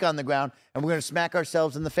the rake on the ground, and we're going to smack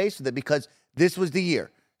ourselves in the face with it because this was the year.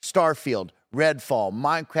 Starfield, Redfall,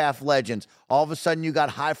 Minecraft Legends. All of a sudden, you got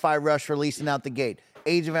Hi-Fi Rush releasing out the gate.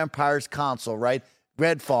 Age of Empires console, right?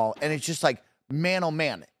 Redfall. And it's just like, man, oh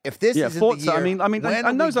man, if this isn't Forza, the year, I mean,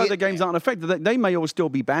 and those other games aren't affected. They may all still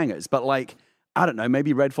be bangers, but like, I don't know,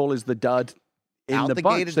 maybe Redfall is the dud in the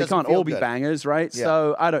bunch. They can't all be bangers, right? Yeah.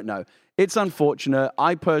 So I don't know. It's unfortunate.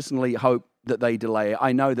 I personally hope that they delay it.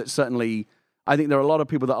 I know that certainly, I think there are a lot of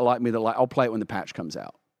people that are like me that are like, I'll play it when the patch comes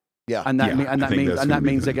out. Yeah, and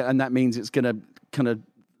that means it's going to kind of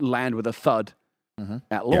land with a thud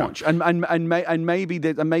at launch. Yeah. And maybe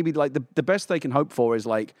like the best they can hope for is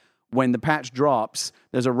like when the patch drops,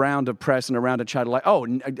 there's a round of press and a round of chatter like, oh,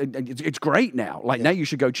 it's great now. Like now you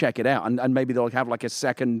should go check it out, and maybe they'll have like a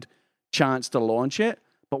second chance to launch it.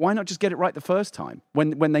 But why not just get it right the first time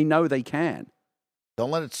when they know they can?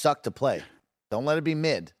 Don't let it suck to play. Don't let it be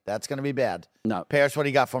mid. That's going to be bad. No. Paris, what do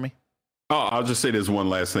you got for me? Oh, I'll just say this one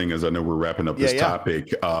last thing as I know we're wrapping up this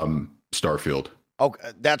topic. Starfield.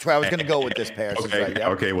 Okay, that's where I was going to go with this, Paris.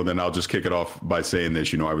 Okay, well, then I'll just kick it off by saying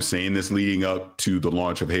this. I was saying this leading up to the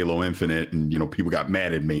launch of Halo Infinite, and, people got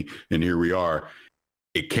mad at me, and here we are.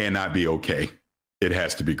 It cannot be okay. It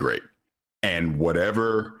has to be great. And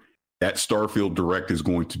whatever that Starfield Direct is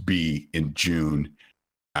going to be in June,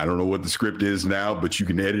 I don't know what the script is now, but you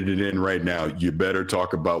can edit it in right now. You better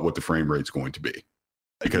talk about what the frame rate's going to be.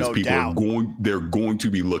 Because they're going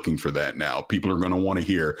to be looking for that now. People are going to want to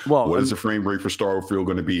hear, what is the frame rate for Starfield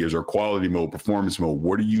going to be? Is there quality mode, performance mode?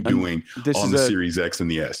 What are you doing on the Series X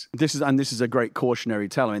and the S? This is a great cautionary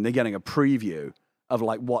tale. I mean, they're getting a preview of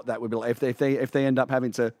like what that would be like if they end up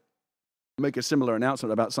having to make a similar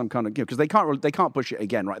announcement about some kind of because they can't push it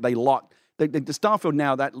again, right? They locked the Starfield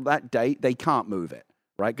now that date they can't move it.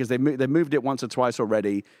 Right, because they moved it once or twice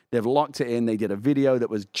already. They've locked it in. They did a video that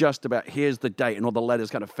was just about here's the date, and all the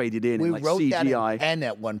letters kind of faded in. We and like wrote CGI. that in pen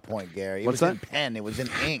at one point, Gary. It was in pen. It was in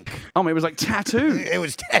ink. Oh, it was like tattooed. It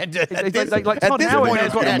was like Todd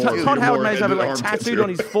Howard may have it like tattooed on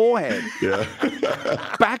his forehead. Yeah,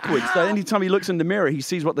 backwards. So anytime he looks in the mirror, he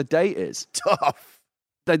sees what the date is. Tough.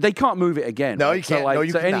 They can't move it again. No, you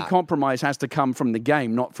can't. So any compromise has to come from the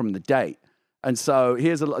game, not from the date. And so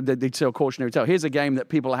here's the cautionary tale. Here's a game that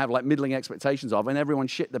people have like middling expectations of, and everyone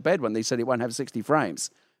shit the bed when they said it won't have 60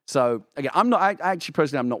 frames. So again, I'm not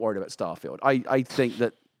worried about Starfield. I think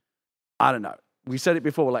that, I don't know. We said it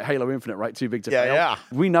before, like Halo Infinite, right? Too big to fail. Yeah.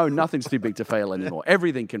 We know nothing's too big to fail anymore.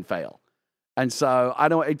 Everything can fail. And so I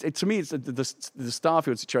don't. To me, it's the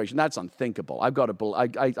Starfield situation. That's unthinkable. I'm going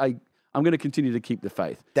to continue to keep the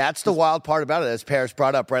faith. That's the wild part about it, as Paris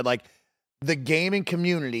brought up, right? Like, the gaming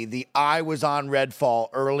community, the eye was on Redfall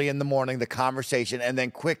early in the morning, the conversation, and then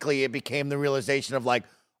quickly it became the realization of like,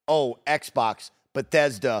 oh, Xbox,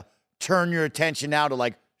 Bethesda, turn your attention now to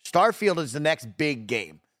like, Starfield is the next big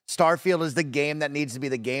game. Starfield is the game that needs to be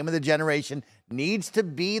the game of the generation, needs to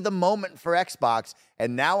be the moment for Xbox.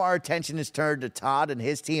 And now our attention is turned to Todd and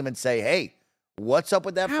his team and say, hey, what's up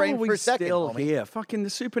with that frame per second? How are we still here? Fucking the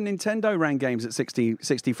Super Nintendo ran games at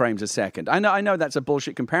 60 frames a second. I know that's a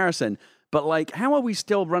bullshit comparison, but like, how are we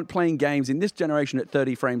still playing games in this generation at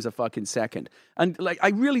 30 frames a fucking second? And like, I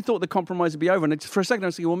really thought the compromise would be over. And for a second I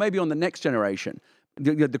was thinking, well, maybe on the next generation,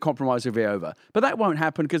 the compromise will be over. But that won't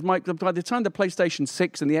happen because by the time the PlayStation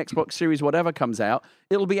 6 and the Xbox Series whatever comes out,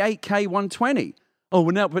 it'll be 8K 120. Oh,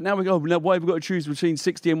 now we go, now why have we got to choose between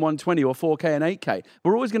 60 and 120 or 4K and 8K?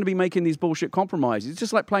 We're always going to be making these bullshit compromises. It's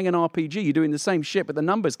just like playing an RPG. You're doing the same shit, but the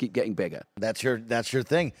numbers keep getting bigger. That's your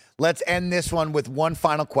thing. Let's end this one with one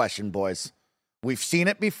final question, boys. We've seen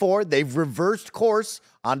it before. They've reversed course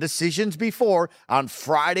on decisions before on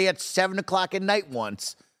Friday at 7 o'clock at night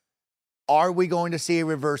once. Are we going to see a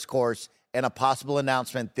reverse course and a possible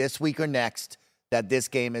announcement this week or next that this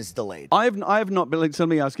game is delayed? I have not been. So let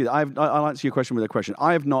me ask you. I'll answer your question with a question.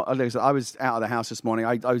 I have not. Like I said, I was out of the house this morning.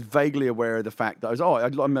 I was vaguely aware of the fact that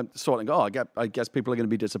I'm sort of. I guess people are going to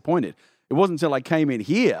be disappointed. It wasn't until I came in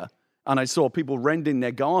here and I saw people rending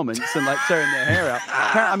their garments and like tearing their hair out.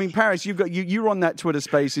 I mean, Paris, you're on that Twitter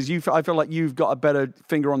Spaces. I feel like you've got a better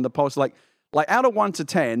finger on the pulse. Like out of 1 to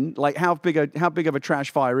 10, like how big of a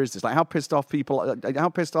trash fire is this? Like how pissed off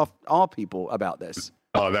are people about this?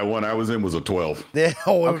 Oh, that one I was in was a 12.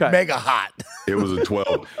 Okay. Mega hot. It was a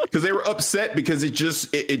 12 because they were upset because it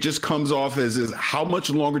just comes off as how much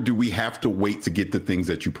longer do we have to wait to get the things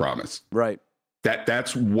that you promised? Right.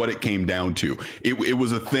 That's what it came down to. It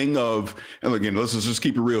was a thing of, and again, let's just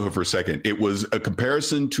keep it real here for a second. It was a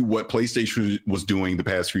comparison to what PlayStation was doing the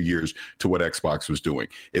past few years to what Xbox was doing.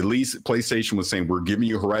 At least PlayStation was saying, we're giving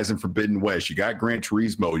you Horizon Forbidden West. You got Gran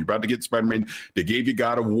Turismo. You're about to get Spider-Man. They gave you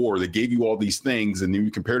God of War. They gave you all these things. And then you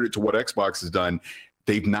compared it to what Xbox has done.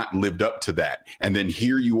 They've not lived up to that. And then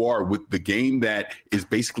here you are with the game that is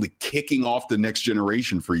basically kicking off the next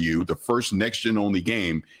generation for you, the first next gen only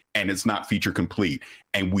game, and it's not feature complete.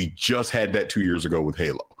 And we just had that 2 years ago with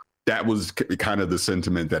Halo. That was kind of the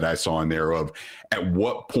sentiment that I saw in there of, at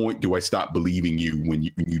what point do I stop believing you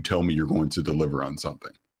when you tell me you're going to deliver on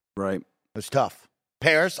something? Right. It's tough.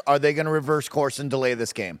 Paris, are they going to reverse course and delay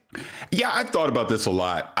this game? Yeah, I've thought about this a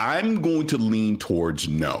lot. I'm going to lean towards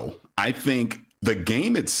no. I think the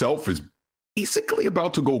game itself is basically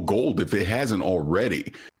about to go gold if it hasn't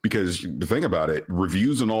already, because the thing about it,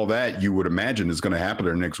 reviews and all that, you would imagine is going to happen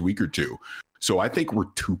in the next week or two. So I think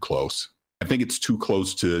we're too close. I think it's too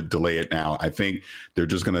close to delay it now. I think they're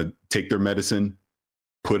just going to take their medicine,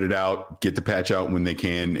 put it out, get the patch out when they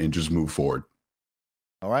can, and just move forward.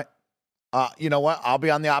 All right. You know what? I'll be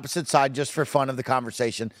on the opposite side just for fun of the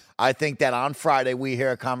conversation. I think that on Friday we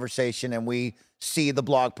hear a conversation and we see the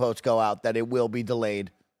blog post go out that it will be delayed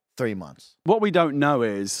 3 months. What we don't know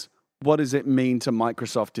is, what does it mean to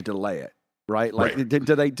Microsoft to delay it, right? Like, right.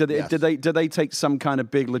 Do they take some kind of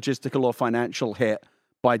big logistical or financial hit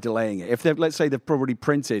by delaying it? If let's say they've probably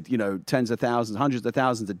printed, tens of thousands, hundreds of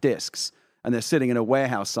thousands of discs, and they're sitting in a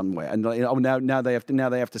warehouse somewhere, and now they have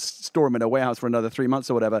to store them in a warehouse for another 3 months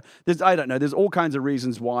or whatever. I don't know. There's all kinds of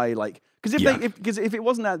reasons why, like, because if it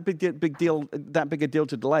wasn't that big a deal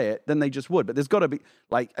to delay it, then they just would. But there's got to be,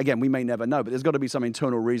 like, again, we may never know, but there's got to be some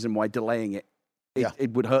internal reason why delaying it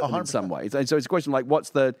would hurt them in some way. And so it's a question like,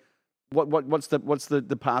 what's the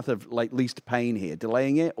path of like least pain here?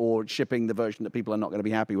 Delaying it or shipping the version that people are not going to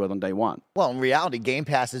be happy with on day one? Well, in reality, Game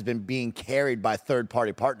Pass has been being carried by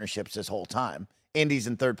third-party partnerships this whole time. Indies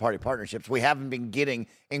and third-party partnerships. We haven't been getting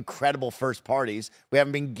incredible first parties. We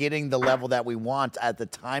haven't been getting the level that we want at the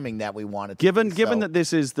timing that we wanted. Given that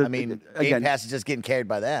this is Game Pass is just getting carried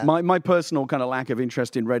by that. My personal kind of lack of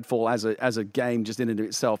interest in Redfall as a game, just in and of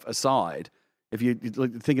itself aside, if you're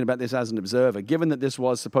thinking about this as an observer, given that this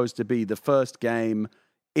was supposed to be the first game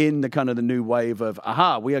in the kind of the new wave of,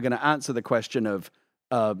 we are going to answer the question of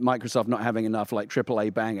Microsoft not having enough like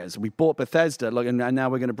AAA bangers. We bought Bethesda, and now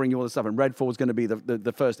we're going to bring you all this stuff, and Redfall is going to be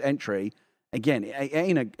the first entry. Again, it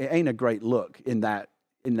ain't a great look in that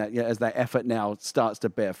as that effort now starts to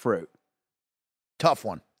bear fruit. Tough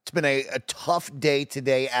one. It's been a tough day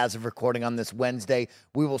today as of recording on this Wednesday.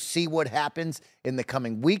 We will see what happens in the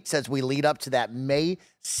coming weeks as we lead up to that May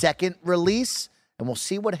 2nd release, and we'll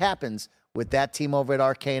see what happens with that team over at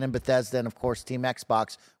Arcane and Bethesda, and of course Team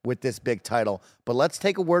Xbox with this big title. But let's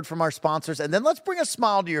take a word from our sponsors, and then let's bring a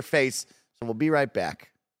smile to your face. So we'll be right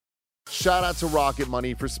back. Shout out to Rocket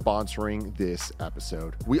Money for sponsoring this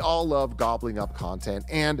episode. We all love gobbling up content,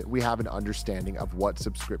 and we have an understanding of what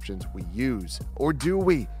subscriptions we use. Or do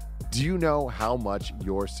we? Do you know how much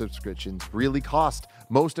your subscriptions really cost?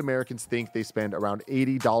 Most Americans think they spend around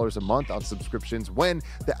 $80 a month on subscriptions when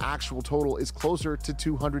the actual total is closer to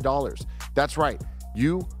 $200. That's right.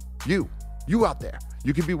 You out there.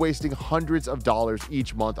 You could be wasting hundreds of dollars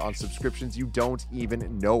each month on subscriptions you don't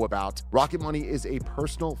even know about. Rocket Money is a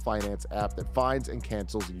personal finance app that finds and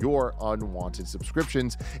cancels your unwanted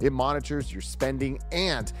subscriptions. It monitors your spending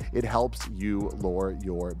and it helps you lower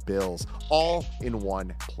your bills, all in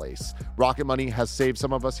one place. Rocket Money has saved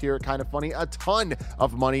some of us here at Kind of Funny a ton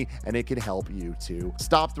of money, and it can help you too.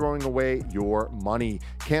 Stop throwing away your money.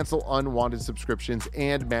 Cancel unwanted subscriptions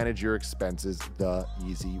and manage your expenses the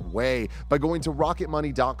easy way by going to rocketmoney.com/kindafunny.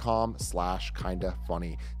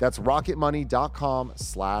 That's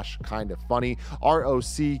rocketmoney.com/kindafunny.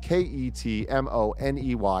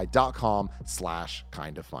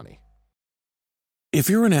 rocketmoney.com/kindafunny. If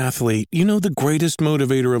you're an athlete, you know the greatest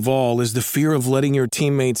motivator of all is the fear of letting your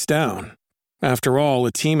teammates down. After all,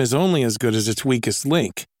 a team is only as good as its weakest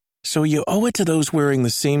link. So you owe it to those wearing the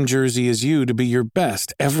same jersey as you to be your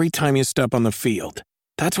best every time you step on the field.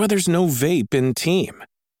 That's why there's no vape in team.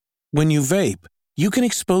 When you vape, you can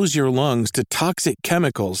expose your lungs to toxic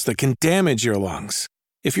chemicals that can damage your lungs.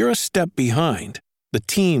 If you're a step behind, the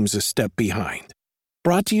team's a step behind.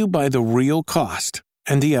 Brought to you by The Real Cost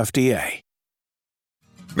and the FDA.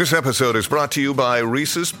 This episode is brought to you by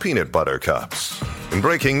Reese's Peanut Butter Cups. In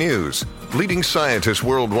breaking news, leading scientists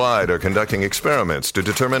worldwide are conducting experiments to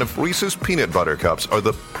determine if Reese's Peanut Butter Cups are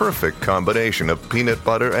the perfect combination of peanut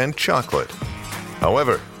butter and chocolate.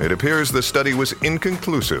 However, it appears the study was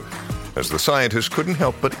inconclusive, as the scientists couldn't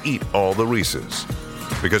help but eat all the Reese's.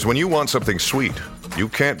 Because when you want something sweet, you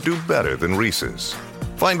can't do better than Reese's.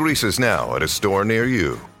 Find Reese's now at a store near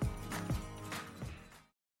you.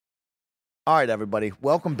 All right, everybody,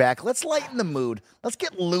 welcome back. Let's lighten the mood. Let's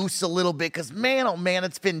get loose a little bit because, man, oh, man,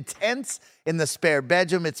 it's been tense in the spare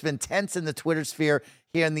bedroom. It's been tense in the Twitter sphere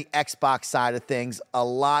here in the Xbox side of things. A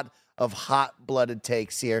lot of hot-blooded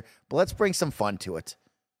takes here, but let's bring some fun to it.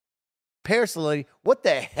 Personally, what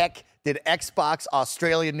the heck did Xbox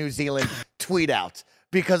Australia New Zealand tweet out?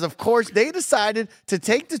 Because, of course, they decided to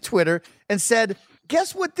take to Twitter and said,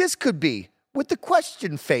 guess what this could be? With the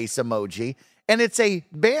question face emoji. And it's a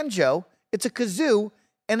banjo, it's a kazoo,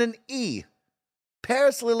 and an E.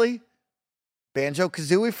 Paris Lily,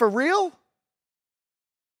 Banjo-Kazooie for real?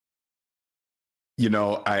 You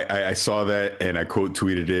know, I saw that and I quote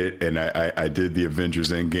tweeted it, and I did the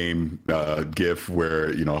Avengers Endgame gif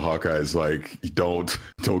where, you know, Hawkeye's like, don't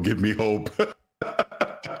give me hope.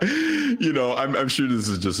 You know, I'm sure this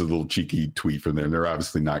is just a little cheeky tweet from them. They're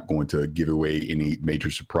obviously not going to give away any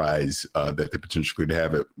major surprise that they potentially could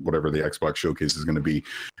have at whatever the Xbox showcase is going to be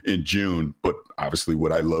in June. But obviously,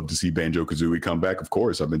 would I love to see Banjo-Kazooie come back? Of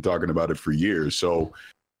course, I've been talking about it for years. So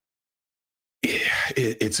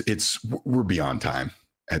we're beyond time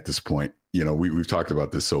at this point. You know, we've talked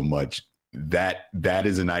about this so much. That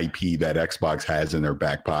is an IP that Xbox has in their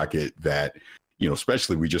back pocket that, you know,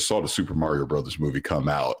 especially we just saw the Super Mario Brothers movie come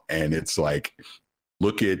out, and it's like,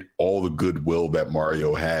 look at all the goodwill that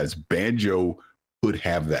Mario has. Banjo could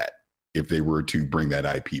have that if they were to bring that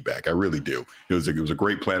IP back. I really do. It was a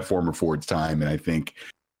great platformer for its time, and I think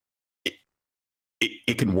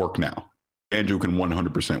it can work now. Banjo can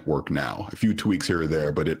 100% work now. A few tweaks here or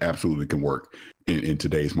there, but it absolutely can work in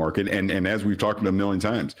today's market. And as we've talked about a million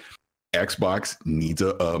times, Xbox needs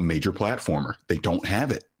a major platformer. They don't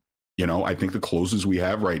have it. You know, I think the closest we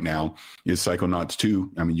have right now is Psychonauts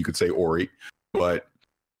 2. I mean, you could say Ori, but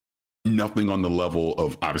nothing on the level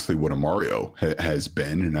of obviously what a Mario has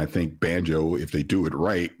been. And I think Banjo, if they do it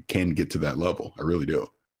right, can get to that level. I really do.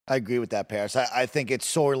 I agree with that, Paris. I think it's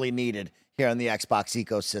sorely needed here in the Xbox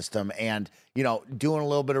ecosystem. And, you know, doing a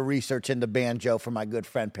little bit of research into Banjo for my good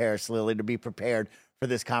friend Paris Lily to be prepared for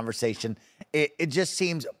this conversation, it just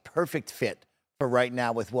seems a perfect fit for right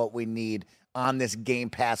now with what we need on this Game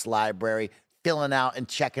Pass library, filling out and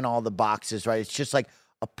checking all the boxes, right? It's just like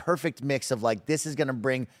a perfect mix of like, this is going to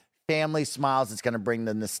bring family smiles. It's going to bring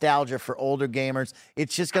the nostalgia for older gamers.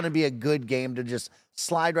 It's just going to be a good game to just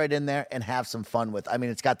slide right in there and have some fun with. I mean,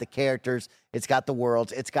 it's got the characters, it's got the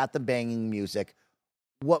worlds, it's got the banging music.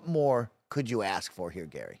 What more could you ask for here,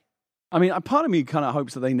 Gary? I mean, a part of me kind of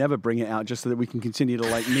hopes that they never bring it out just so that we can continue to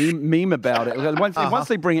like meme about it. Once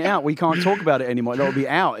they bring it out, we can't talk about it anymore. It'll be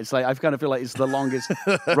out. It's like, I kind of feel like it's the longest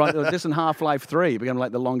run. This and Half-Life 3 become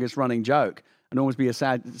like the longest running joke, and always be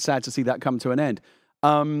sad to see that come to an end.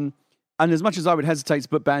 And as much as I would hesitate to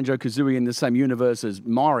put Banjo-Kazooie in the same universe as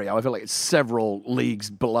Mario, I feel like it's several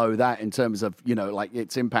leagues below that in terms of, like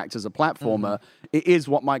its impact as a platformer. It is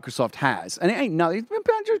what Microsoft has. And it ain't nothing.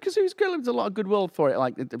 Banjo-Kazooie's good. There's a lot of goodwill for it,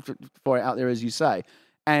 out there, as you say.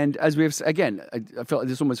 And as we've, again, I feel like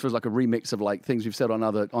this almost feels like a remix of like things we've said on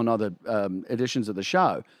other editions of the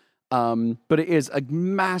show. But it is a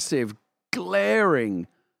massive, glaring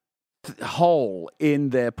hole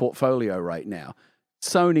in their portfolio right now.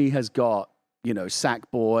 Sony has got,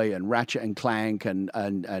 Sackboy and Ratchet and Clank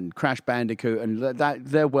and Crash Bandicoot, and that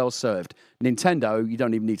they're well served. Nintendo, you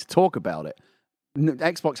don't even need to talk about it.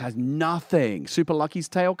 Xbox has nothing. Super Lucky's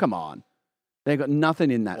Tale, come on. They've got nothing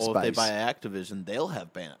in that space. Well, if they buy Activision, they'll have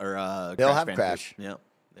they'll have Crash. Yeah.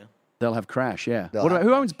 They'll have Crash, yeah.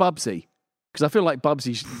 Who owns Bubsy? Because I feel like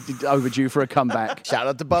Bubsy's overdue for a comeback. Shout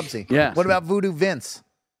out to Bubsy. Yeah. What about Voodoo Vince?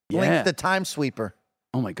 Yeah. Link the Time Sweeper.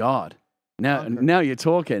 Oh my God. Now you're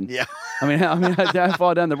talking. Yeah. I mean, how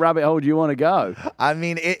far down the rabbit hole do you want to go? I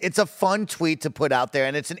mean, it's a fun tweet to put out there,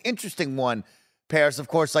 and it's an interesting one. Paris, of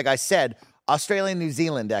course, like I said, Australia, New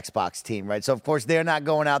Zealand Xbox team, right? So, of course, they're not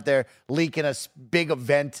going out there leaking a big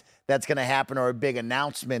event that's going to happen or a big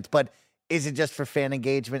announcement. But is it just for fan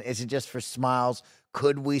engagement? Is it just for smiles?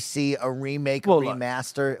 Could we see a remake,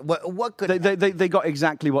 remaster? What could they got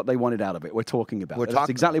exactly what they wanted out of it? We're talking about. That's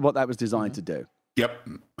exactly what that was designed to do. Yep,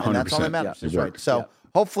 100%. And that's all that matters, right? So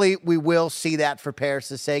hopefully we will see that for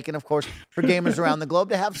Paris' sake, and of course for gamers around the globe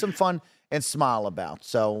to have some fun and smile about.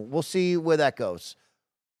 So we'll see where that goes.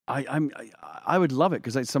 I would love it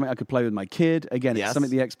because it's something I could play with my kid. Again, it's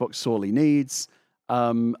something the Xbox sorely needs.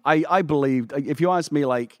 I believe if you ask me,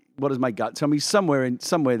 like, what does my gut tell me? Somewhere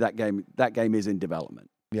that game is in development.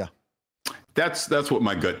 Yeah, that's what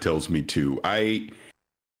my gut tells me too.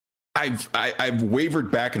 I've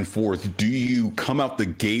wavered back and forth. Do you come out the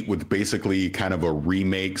gate with basically kind of a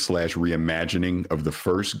remake / reimagining of the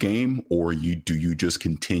first game, or do you just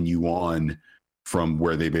continue on from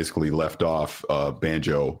where they basically left off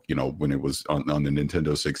Banjo, when it was on the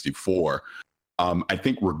Nintendo 64? I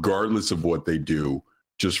think regardless of what they do,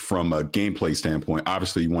 just from a gameplay standpoint,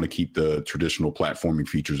 obviously you want to keep the traditional platforming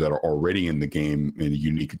features that are already in the game and the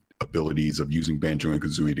unique abilities of using Banjo and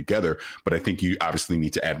Kazooie together. But I think you obviously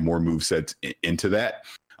need to add more movesets into that.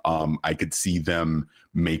 I could see them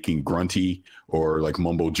making Grunty or like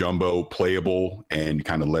Mumbo Jumbo playable and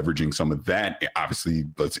kind of leveraging some of that. Obviously,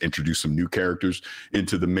 let's introduce some new characters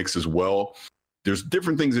into the mix as well. There's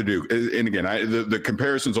different things to do. And again, the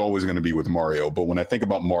comparison's always going to be with Mario. But when I think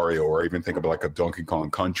about Mario, or even think about like a Donkey Kong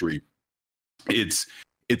Country, it's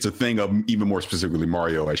a thing of, even more specifically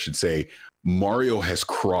Mario, I should say, Mario has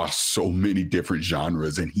crossed so many different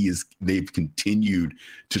genres, and they've continued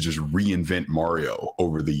to just reinvent Mario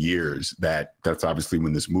over the years. That's obviously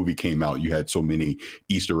when this movie came out, you had so many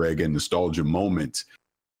Easter egg and nostalgia moments.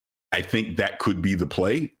 I think that could be the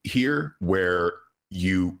play here, where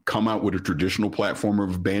you come out with a traditional platformer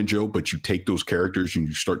of Banjo, but you take those characters and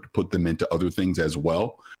you start to put them into other things as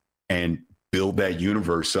well and build that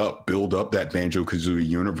universe up, build up that Banjo-Kazooie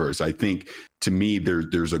universe. I think, to me,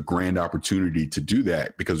 there's a grand opportunity to do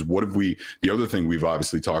that, because the other thing we've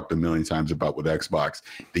obviously talked a million times about with Xbox,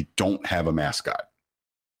 they don't have a mascot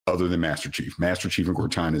other than Master Chief. Master Chief and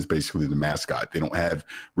Cortana is basically the mascot. They don't have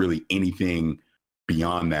really anything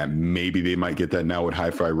beyond that. Maybe they might get that now with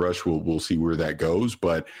Hi-Fi Rush. We'll see where that goes.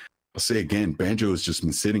 But I'll say again, Banjo has just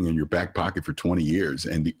been sitting in your back pocket for 20 years.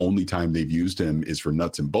 And the only time they've used him is for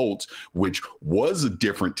Nuts and Bolts, which was a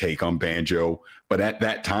different take on Banjo. But at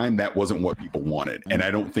that time, that wasn't what people wanted. And I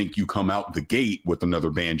don't think you come out the gate with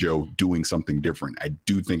another Banjo doing something different. I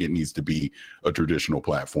do think it needs to be a traditional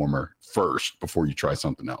platformer first before you try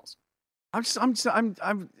something else.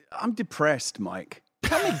 I'm depressed, Mike.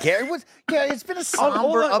 Tell me, Gary. It's been a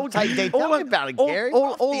somber, uptight day. Tell me about it, Gary.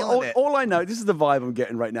 All I know, this is the vibe I'm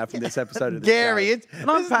getting right now from this episode of the Gary,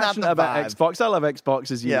 show. I'm passionate about Xbox. I love Xbox,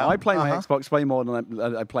 as you know. I play my Xbox way more than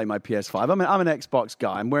I play my PS5. I'm an Xbox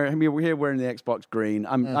guy. We're here wearing the Xbox green.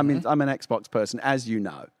 I'm an Xbox person, as you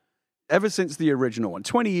know. Ever since the original one,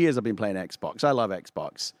 20 years I've been playing Xbox. I love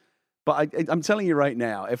Xbox. But I'm telling you right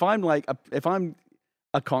now, if I'm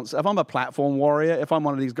a platform warrior, if I'm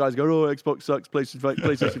one of these guys who go, oh, Xbox sucks,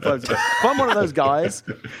 PlayStation 5 sucks. If I'm one of those guys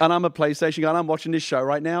and I'm a PlayStation guy and I'm watching this show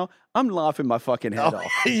right now, I'm laughing my fucking head off.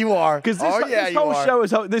 You are. Because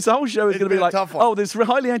this whole show is going to be like, oh, this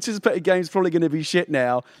highly anticipated game's probably going to be shit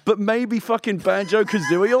now, but maybe fucking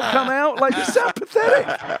Banjo-Kazooie will come out. Like, we sound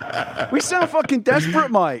pathetic. We sound fucking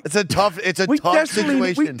desperate, Mike. It's a tough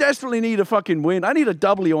situation. We desperately need a fucking win. I need a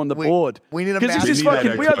W on the board. We need a Because this is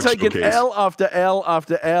fucking, we are taking L after L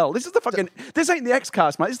after L. This is the fucking, this ain't the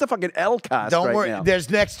Xcast, mate. This is the fucking L-cast. Don't right worry. now. There's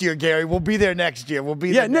next year, Gary. We'll be there next year. We'll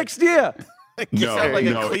be there. Yeah, next year. You sound like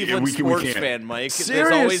a Cleveland sports fan, Mike. Seriously.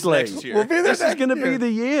 There's always next year. We'll be there This is going to be the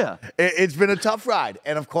year. It's been a tough ride.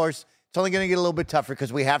 And, of course, it's only going to get a little bit tougher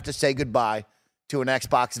because we have to say goodbye to an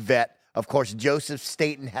Xbox vet. Of course, Joseph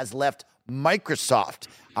Staten has left Microsoft.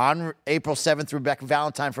 On April 7th, Rebecca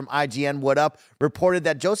Valentine from IGN What Up reported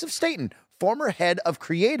that Joseph Staten, former head of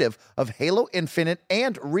creative of Halo Infinite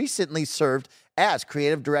and recently served as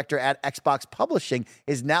creative director at Xbox Publishing,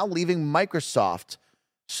 is now leaving Microsoft.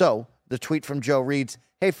 So the tweet from Joe reads,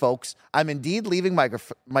 "Hey folks, I'm indeed leaving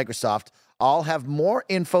Microsoft. I'll have more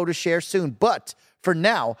info to share soon, but for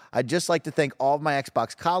now, I'd just like to thank all of my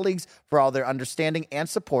Xbox colleagues for all their understanding and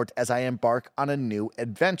support as I embark on a new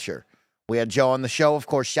adventure." We had Joe on the show. Of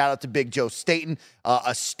course, shout out to Big Joe Staten,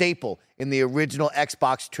 a staple in the original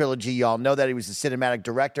Xbox trilogy. Y'all know that he was the cinematic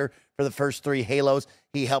director for the first 3 Halos.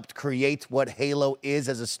 He helped create what Halo is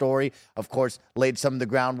as a story. Of course, laid some of the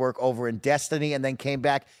groundwork over in Destiny and then came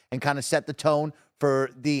back and kind of set the tone for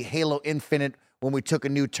the Halo Infinite when we took a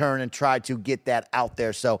new turn and tried to get that out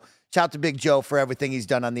there. So shout out to Big Joe for everything he's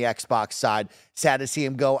done on the Xbox side. Sad to see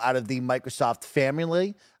him go out of the Microsoft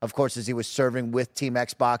family, of course, as he was serving with Team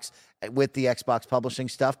Xbox, with the Xbox publishing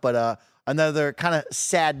stuff. But another kind of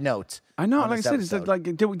sad note. I know, like I said, it's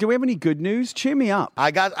like, do we have any good news? Cheer me up. I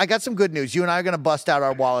got some good news. You and I are going to bust out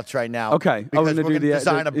our wallets right now. Okay. Because we're going to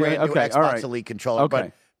design a brand new Xbox Elite controller. Okay.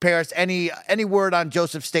 But Paris, any word on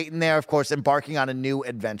Joseph Staten there? Of course, embarking on a new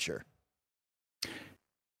adventure.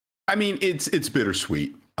 I mean, it's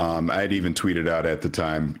bittersweet. I had even tweeted out at the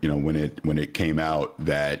time, when it came out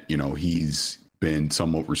that, he's been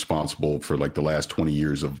somewhat responsible for like the last 20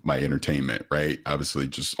 years of my entertainment, right? Obviously,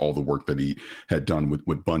 just all the work that he had done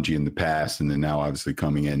with Bungie in the past, and then now obviously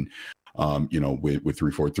coming in, with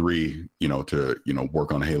 343, to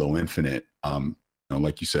work on Halo Infinite.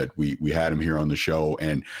 Like you said, we had him here on the show,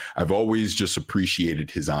 and I've always just appreciated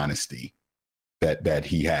his honesty that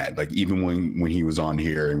he had. Like, even when he was on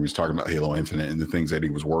here and he was talking about Halo Infinite and the things that he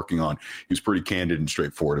was working on, he was pretty candid and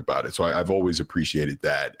straightforward about it. So I've always appreciated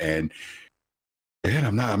that. And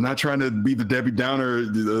I'm not trying to be the Debbie Downer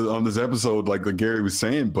on this episode, like Gary was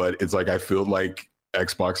saying, but it's like I feel like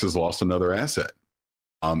Xbox has lost another asset.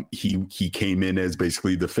 He came in as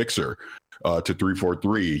basically the fixer to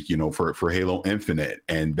 343, for Halo Infinite,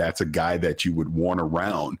 and that's a guy that you would want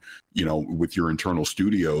around, with your internal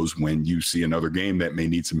studios when you see another game that may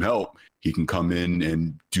need some help. He can come in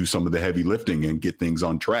and do some of the heavy lifting and get things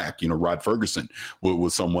on track. Rod Ferguson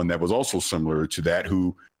was someone that was also similar to that,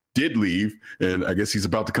 who did leave, and I guess he's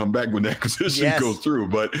about to come back when the acquisition goes through.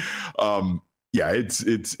 But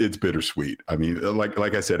it's bittersweet. I mean,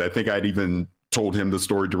 like I said, I think I'd even told him the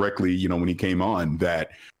story directly, when he came on, that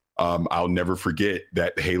I'll never forget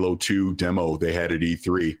that Halo 2 demo they had at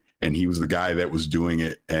E3, and he was the guy that was doing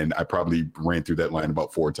it. And I probably ran through that line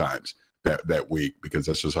about 4 times that week, because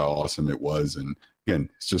that's just how awesome it was. And again,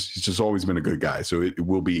 he's just always been a good guy. So it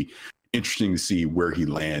will be interesting to see where he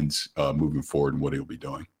lands moving forward and what he'll be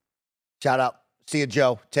doing. Shout out. See you,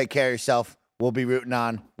 Joe. Take care of yourself. We'll be rooting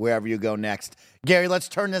on wherever you go next. Gary, let's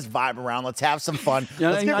turn this vibe around. Let's have some fun.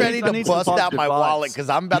 Let's get ready to bust out my wallet,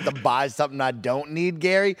 because I'm about to buy something I don't need,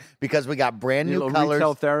 Gary, because we got brand new colors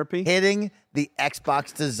retail therapy hitting the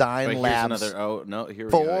Xbox Design Labs. Here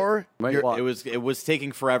we go. It was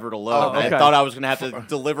taking forever to load. Okay. I thought I was going to have to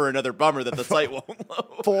deliver another bummer that the site won't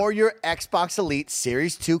load. For your Xbox Elite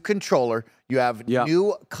Series 2 controller, you have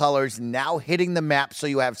new colors now hitting the map. So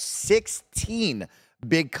you have 16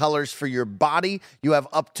 big colors for your body. You have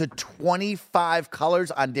up to 25 colors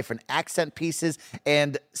on different accent pieces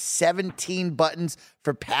and 17 buttons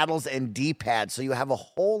for paddles and D-pads. So you have a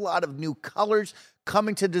whole lot of new colors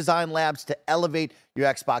coming to Design Labs to elevate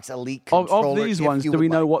your Xbox Elite controller. Of these ones, do we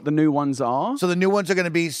know what the new ones are? So the new ones are going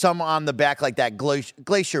to be some on the back, like that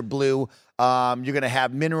Glacier Blue. You're going to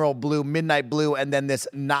have Mineral Blue, Midnight Blue, and then this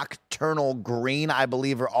Nocturnal Green, I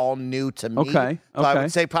believe, are all new to me. Okay. So I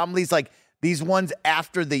would say probably these ones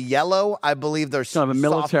after the yellow, I believe they're kind of a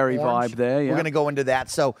military vibe there. Yeah. We're going to go into that.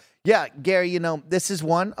 So, yeah, Gary, this is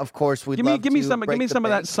one. Of course, we'd give me some of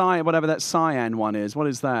that cyan, whatever that cyan one is. What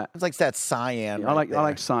is that? It's like that cyan. I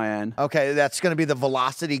like cyan. Okay, that's going to be the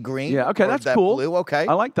Velocity Green. Yeah. Okay, that's that cool. Blue. Okay,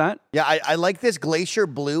 I like that. Yeah, I like this Glacier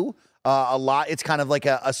Blue. a lot. It's kind of like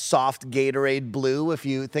a soft Gatorade blue, if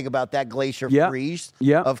you think about that. Glacier Freeze,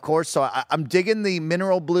 of course. So I'm digging the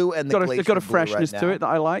mineral blue and the glacier blue. It's got a freshness to it that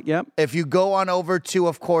I like, If you go on over to,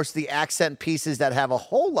 of course, the accent pieces that have a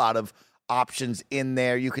whole lot of options in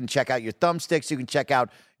there, you can check out your thumbsticks. You can check out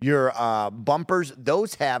your bumpers.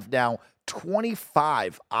 Those have now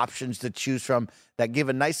 25 options to choose from that give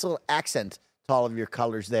a nice little accent to all of your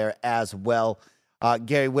colors there as well.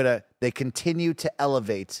 Gary Whitta, they continue to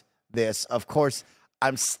elevate this. Of course,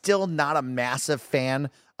 I'm still not a massive fan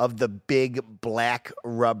of the big black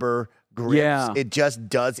rubber grips. Yeah. It just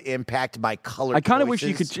does impact my color. I kind of wish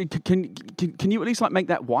you could. Can you at least like make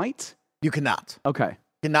that white? You cannot. Okay.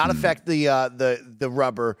 Cannot affect the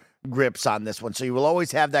rubber grips on this one. So you will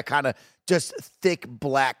always have that kind of just thick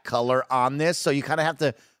black color on this. So you kind of have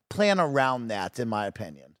to plan around that, in my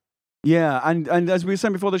opinion. Yeah, and as we were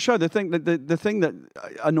saying before the show, the thing that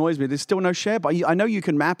annoys me, there's still no share button. I know you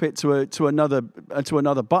can map it to another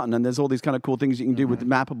button, and there's all these kind of cool things you can do with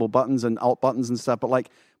mappable buttons and alt buttons and stuff. But like,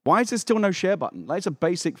 why is there still no share button? Like, it's a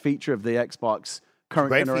basic feature of the Xbox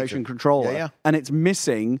current generation controller, and it's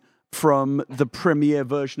missing from the premier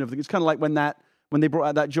version of the. It's kind of like when they brought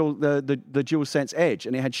out that the DualSense Edge,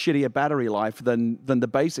 and it had shittier battery life than the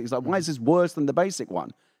basic. It's like, why is this worse than the basic one?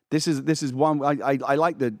 This is one I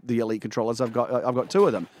like the Elite controllers. I've got two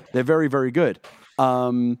of them. They're very, very good.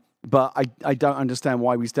 But I don't understand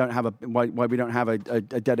why we don't have a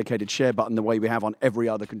dedicated share button the way we have on every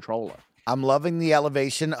other controller. I'm loving the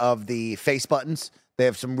elevation of the face buttons. They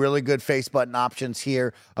have some really good face button options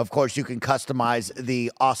here. Of course, you can customize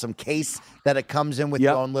the awesome case that it comes in with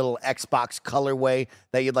your own little Xbox colorway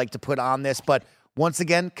that you'd like to put on this. But once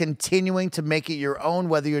again, continuing to make it your own,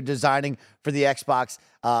 whether you're designing for the Xbox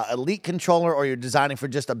Elite controller or you're designing for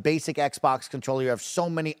just a basic Xbox controller. You have so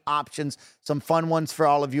many options, some fun ones for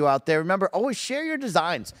all of you out there. Remember, always share your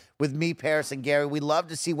designs with me, Paris, and Gary. We love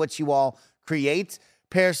to see what you all create.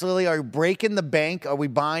 Paris, Lily, are you breaking the bank? Are we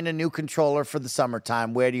buying a new controller for the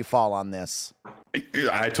summertime? Where do you fall on this?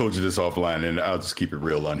 I told you this offline, and I'll just keep it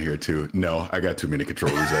real on here too. No, I got too many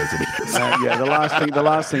controllers as it is. The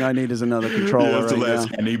last thing I need is another controller. That's the last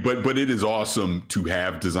thing I need. But it is awesome to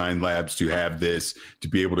have design labs, to have this, to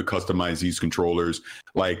be able to customize these controllers.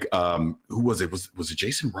 Like, who was it? Was it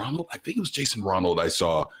Jason Ronald? I think it was Jason Ronald. I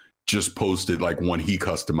saw just posted like one he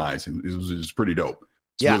customized. It was pretty dope.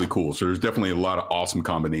 It's really cool. So there's definitely a lot of awesome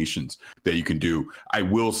combinations that you can do. I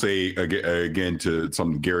will say again to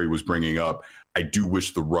something Gary was bringing up, I do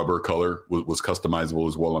wish the rubber color was customizable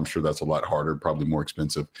as well. I'm sure that's a lot harder, probably more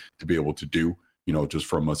expensive to be able to do, just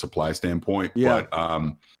from a supply standpoint. Yeah. But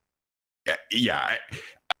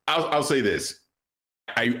I'll say this.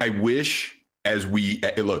 I wish, as we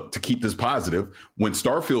look, to keep this positive, when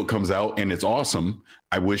Starfield comes out and it's awesome,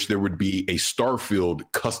 I wish there would be a Starfield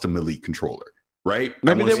custom Elite controller. Right?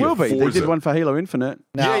 Maybe there will be. They did one for Halo Infinite.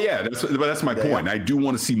 That's my point. I do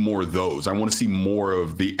want to see more of those. I want to see more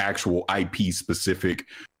of the actual IP specific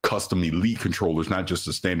custom Elite controllers, not just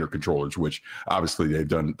the standard controllers, which obviously they've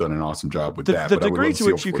done an awesome job with that. The degree to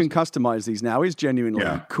which you can customize these now is genuinely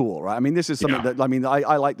cool, right? I mean, this is something that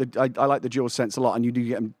I like the DualSense a lot, and you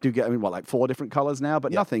do get like 4 different colors now,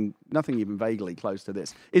 but nothing even vaguely close to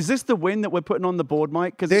this. Is this the win that we're putting on the board,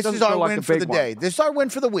 Mike? Because this is our win for the day. This is our win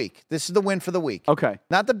for the week. This is the win for the week. Okay,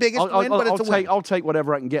 not the biggest win, but it's a win. I'll take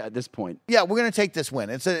whatever I can get at this point. Yeah, we're gonna take this win.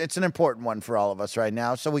 It's an important one for all of us right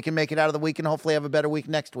now, so we can make it out of the week and hopefully have a better week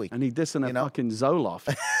next week. I need this and a fucking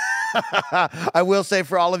Zoloft. I will say,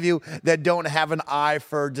 for all of you that don't have an eye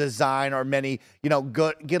for design or many,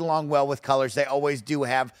 get along well with colors, they always do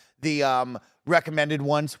have the recommended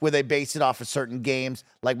ones where they base it off of certain games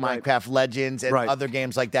like Minecraft Legends and other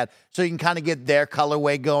games like that. So you can kind of get their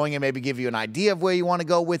colorway going and maybe give you an idea of where you want to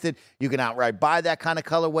go with it. You can outright buy that kind of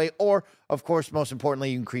colorway, or, of course, most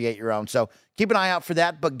importantly, you can create your own. So keep an eye out for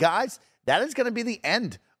that. But guys, that is going to be the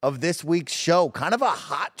end of this week's show. Kind of a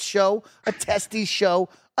hot show, a testy show,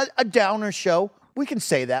 a downer show. We can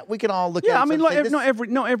say that. We can all look at it. Yeah, I mean,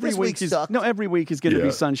 not every week is going to be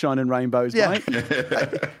sunshine and rainbows, right?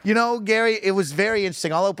 Gary, it was very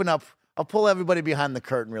interesting. I'll pull everybody behind the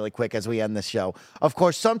curtain really quick as we end this show. Of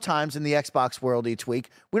course, sometimes in the Xbox world each week,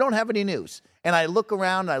 we don't have any news. And I look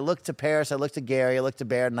around, and I look to Paris, I look to Gary, I look to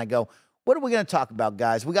Baird, and I go, what are we going to talk about,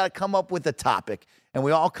 guys? We got to come up with a topic. And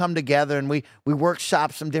we all come together and we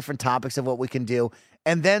workshop some different topics of what we can do.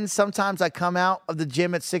 And then sometimes I come out of the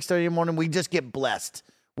gym at 6:30 in the morning. We just get blessed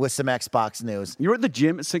with some Xbox news. You're at the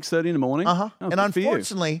gym at 6:30 in the morning? And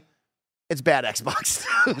unfortunately, it's bad Xbox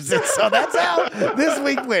news. And so that's how this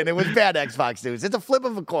week went. It was bad Xbox news. It's a flip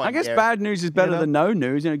of a coin. I guess bad news is better than no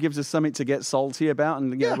news. It gives us something to get salty about,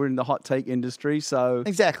 and we're in the hot take industry, so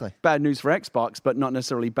exactly bad news for Xbox, but not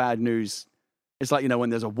necessarily bad news. It's like, when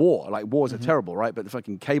there's a war. Like, wars are terrible, right? But the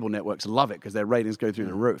fucking cable networks love it because their ratings go through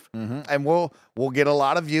the roof. And we'll get a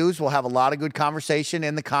lot of views. We'll have a lot of good conversation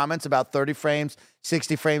in the comments about 30 frames,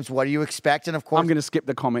 60 frames. What do you expect? And, of course, I'm going to skip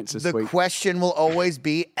the comments this week. The question will always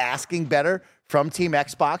be asking better from Team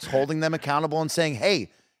Xbox, holding them accountable and saying, hey,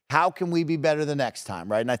 how can we be better the next time,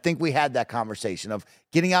 right? And I think we had that conversation of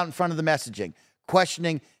getting out in front of the messaging,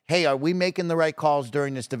 questioning, hey, are we making the right calls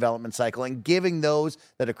during this development cycle, and giving those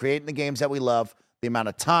that are creating the games that we love the amount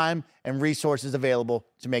of time and resources available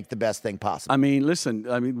to make the best thing possible. I mean, listen,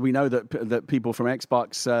 we know that people from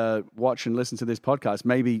Xbox watch and listen to this podcast.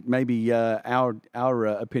 Maybe our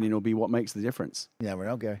opinion will be what makes the difference. You never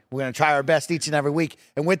know, Gary. We're going to try our best each and every week.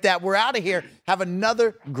 And with that, we're out of here. Have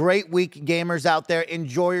another great week, gamers out there.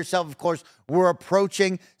 Enjoy yourself. Of course, we're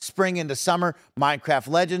approaching spring into summer. Minecraft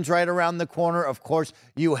Legends right around the corner. Of course,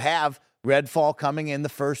 you have Redfall coming in the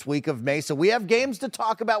first week of May. So we have games to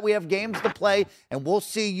talk about. We have games to play. And we'll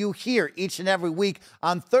see you here each and every week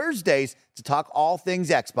on Thursdays to talk all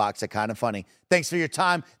things Xbox at Kinda Funny. Thanks for your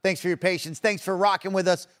time. Thanks for your patience. Thanks for rocking with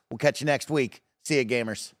us. We'll catch you next week. See you,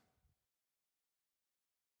 gamers.